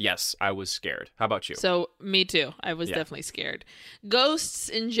atmosphere. Yes, I was scared. How about you? So, me too. I was definitely scared. Ghosts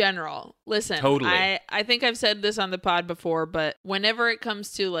in general. Listen, totally. I think I've said this on the pod before, but whenever it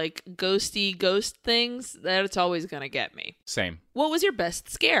comes to like ghosty ghost things, that's always going to get me. Same. What was your best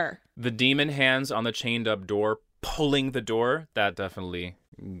scare? The demon hands on the chained up door, pulling the door. That definitely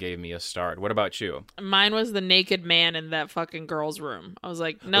gave me a start. What about you? Mine was the naked man in that fucking girl's room. I was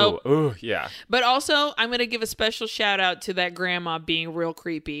like, no. Oh, yeah. But also, I'm going to give a special shout out to that grandma being real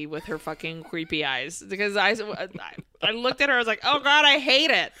creepy with her fucking creepy eyes. Because I looked at her, I was like, oh God, I hate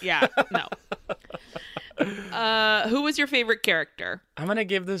it. Yeah, no. Who was your favorite character? I'm going to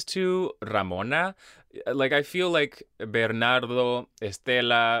give this to Ramona. Like, I feel like Bernardo,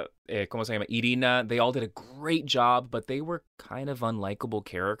 Estela, ¿cómo se llama? Irina, they all did a great job, but they were kind of unlikable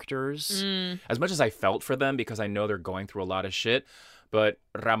characters. As much as I felt for them, because I know they're going through a lot of shit. But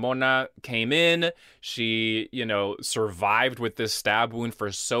Ramona came in, she, survived with this stab wound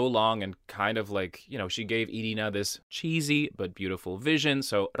for so long and kind of like, she gave Irina this cheesy but beautiful vision.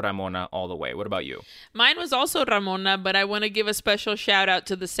 So Ramona all the way. What about you? Mine was also Ramona, but I want to give a special shout out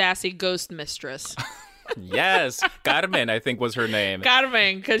to the sassy ghost mistress. Yes. Carmen, I think was her name.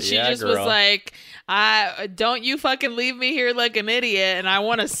 Carmen, because she just was like, don't you fucking leave me here like an idiot, and I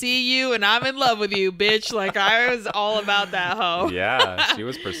want to see you, and I'm in love with you, bitch. Like, I was all about that hoe. Yeah, she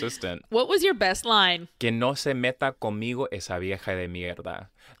was persistent. What was your best line? Que no se meta conmigo esa vieja de mierda.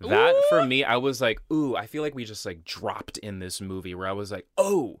 That, for me, I was like, ooh, I feel like we just like dropped in this movie where I was like,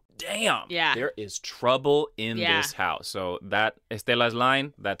 oh, damn. Yeah. There is trouble in this house. So that, Estela's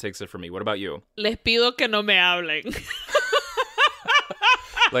line, that takes it for me. What about you? Les pido que no me hablen.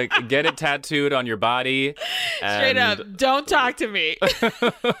 Like, get it tattooed on your body. Straight up, don't talk to me.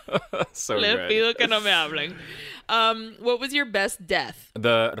 So Les good. pido que no me hablen. What was your best death?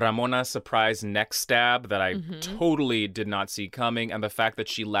 The Ramona surprise neck stab that I totally did not see coming, and the fact that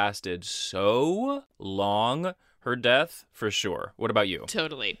she lasted so long, her death, for sure. What about you?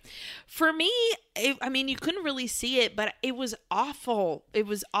 Totally. For me, I mean, you couldn't really see it, but it was awful. It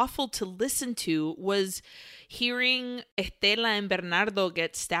was awful to listen to, was hearing Estela and Bernardo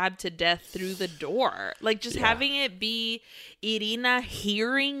get stabbed to death through the door. Like, just having it be Irina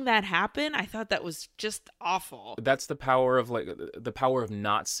hearing that happen, I thought that was just awful. That's the power of the power of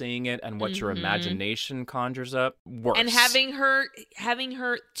not seeing it and what your imagination conjures up. Worse. And having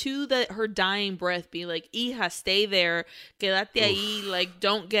her to her dying breath be like, hija, stay there, quédate ahí, like,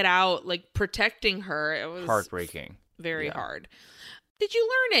 don't get out, like, protecting her. It was heartbreaking. Very hard. Did you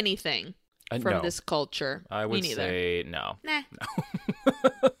learn anything from this culture? I would say no. Nah.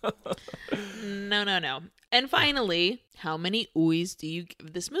 No. And finally, how many oohs do you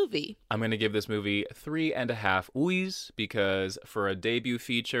give this movie? I'm going to give this movie 3.5 oohs because for a debut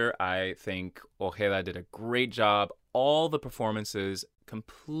feature, I think Ojeda did a great job. All the performances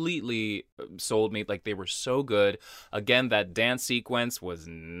completely sold me. Like, they were so good. Again, that dance sequence was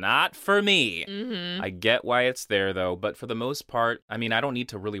not for me. I get why it's there, though. But for the most part, I mean, I don't need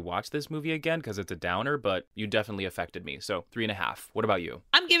to really watch this movie again because it's a downer, but you definitely affected me. So 3.5. What about you?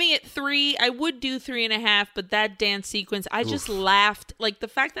 I'm giving it 3. I would do 3.5, but that dance sequence, I just laughed. Like, the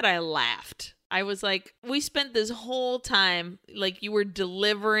fact that I laughed. I was like, we spent this whole time, like, you were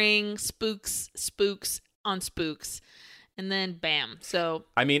delivering spooks on spooks. And then bam. So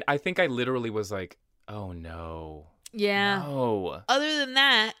I mean, I think I literally was like, oh no. Yeah. No. Other than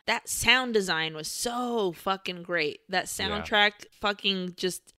that sound design was so fucking great. That soundtrack fucking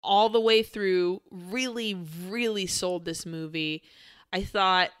just all the way through really, really sold this movie. I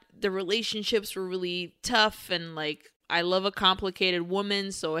thought the relationships were really tough, and like, I love a complicated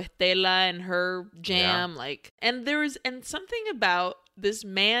woman, so Estela and her jam, like, and something about this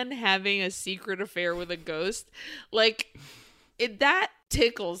man having a secret affair with a ghost, like, that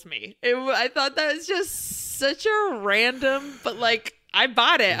tickles me. I thought that was just such a random, but like, I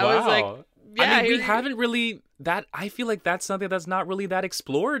bought it. Wow. I was like, yeah. I mean, we haven't really I feel like that's something that's not really that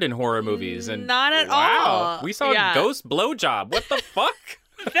explored in horror movies, and not at all. We saw a ghost blowjob. What the fuck?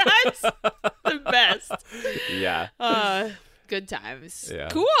 That's the best. Yeah. Good times. Yeah.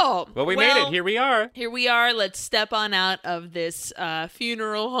 Cool. Well, we made it. Here we are. Here we are. Let's step on out of this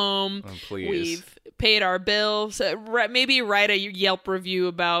funeral home. Oh, please. We've paid our bills. Maybe write a Yelp review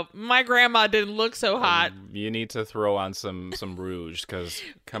about my grandma didn't look so hot. You need to throw on some rouge, because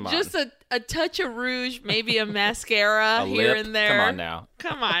come on. Just a touch of rouge, maybe a mascara here lip. and there. Come on now.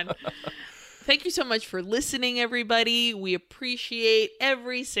 Come on. Thank you so much for listening, everybody. We appreciate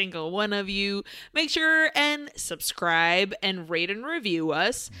every single one of you. Make sure and subscribe and rate and review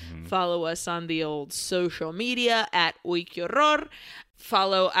us. Follow us on the old social media at Uy Que Horror.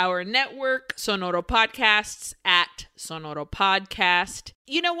 Follow our network, Sonoro Podcasts, at Sonoro Podcast.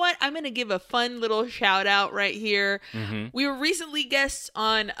 You know what? I'm going to give a fun little shout out right here. We were recently guests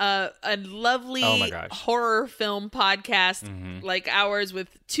on a lovely horror film podcast like ours with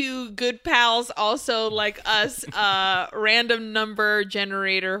two good pals, also like us, Random Number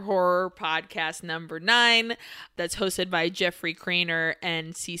Generator Horror Podcast number 9. That's hosted by Jeffrey Craner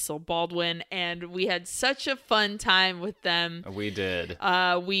and Cecil Baldwin. And we had such a fun time with them. We did.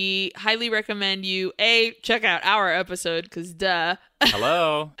 We highly recommend you, check out our episode, because duh.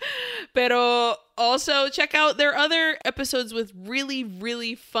 Hello. Pero also check out their other episodes with really,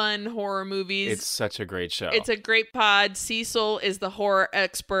 really fun horror movies. It's such a great show. It's a great pod. Cecil is the horror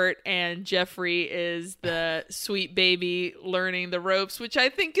expert and Jeffrey is the sweet baby learning the ropes, which I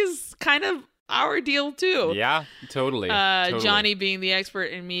think is kind of our deal too. Yeah, totally. Johnny being the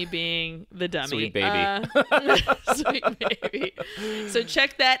expert and me being the dummy. Sweet baby. Sweet baby. So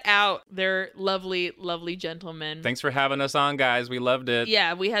check that out. They're lovely, lovely gentlemen. Thanks for having us on, guys. We loved it.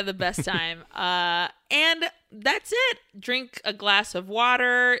 Yeah, we had the best time. And that's it. Drink a glass of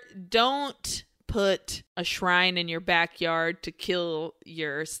water. Don't put a shrine in your backyard to kill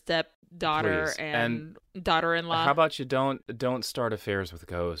your daughter Please. and daughter-in-law. How about you don't start affairs with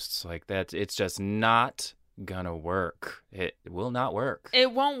ghosts like that? It's just not gonna work. It will not work.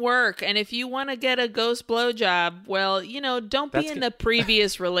 It won't work. And if you want to get a ghost blowjob, well, don't be in the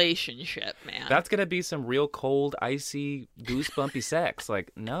previous relationship, man. That's gonna be some real cold, icy, goosebumpy sex.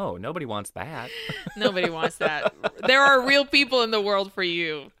 Like, no, nobody wants that. Nobody wants that. There are real people in the world for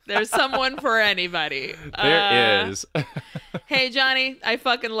you. There's someone for anybody. There is. Hey, Johnny, I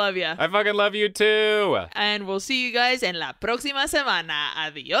fucking love you. I fucking love you too. And we'll see you guys en la próxima semana.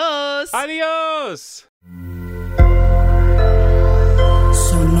 Adiós. Adios.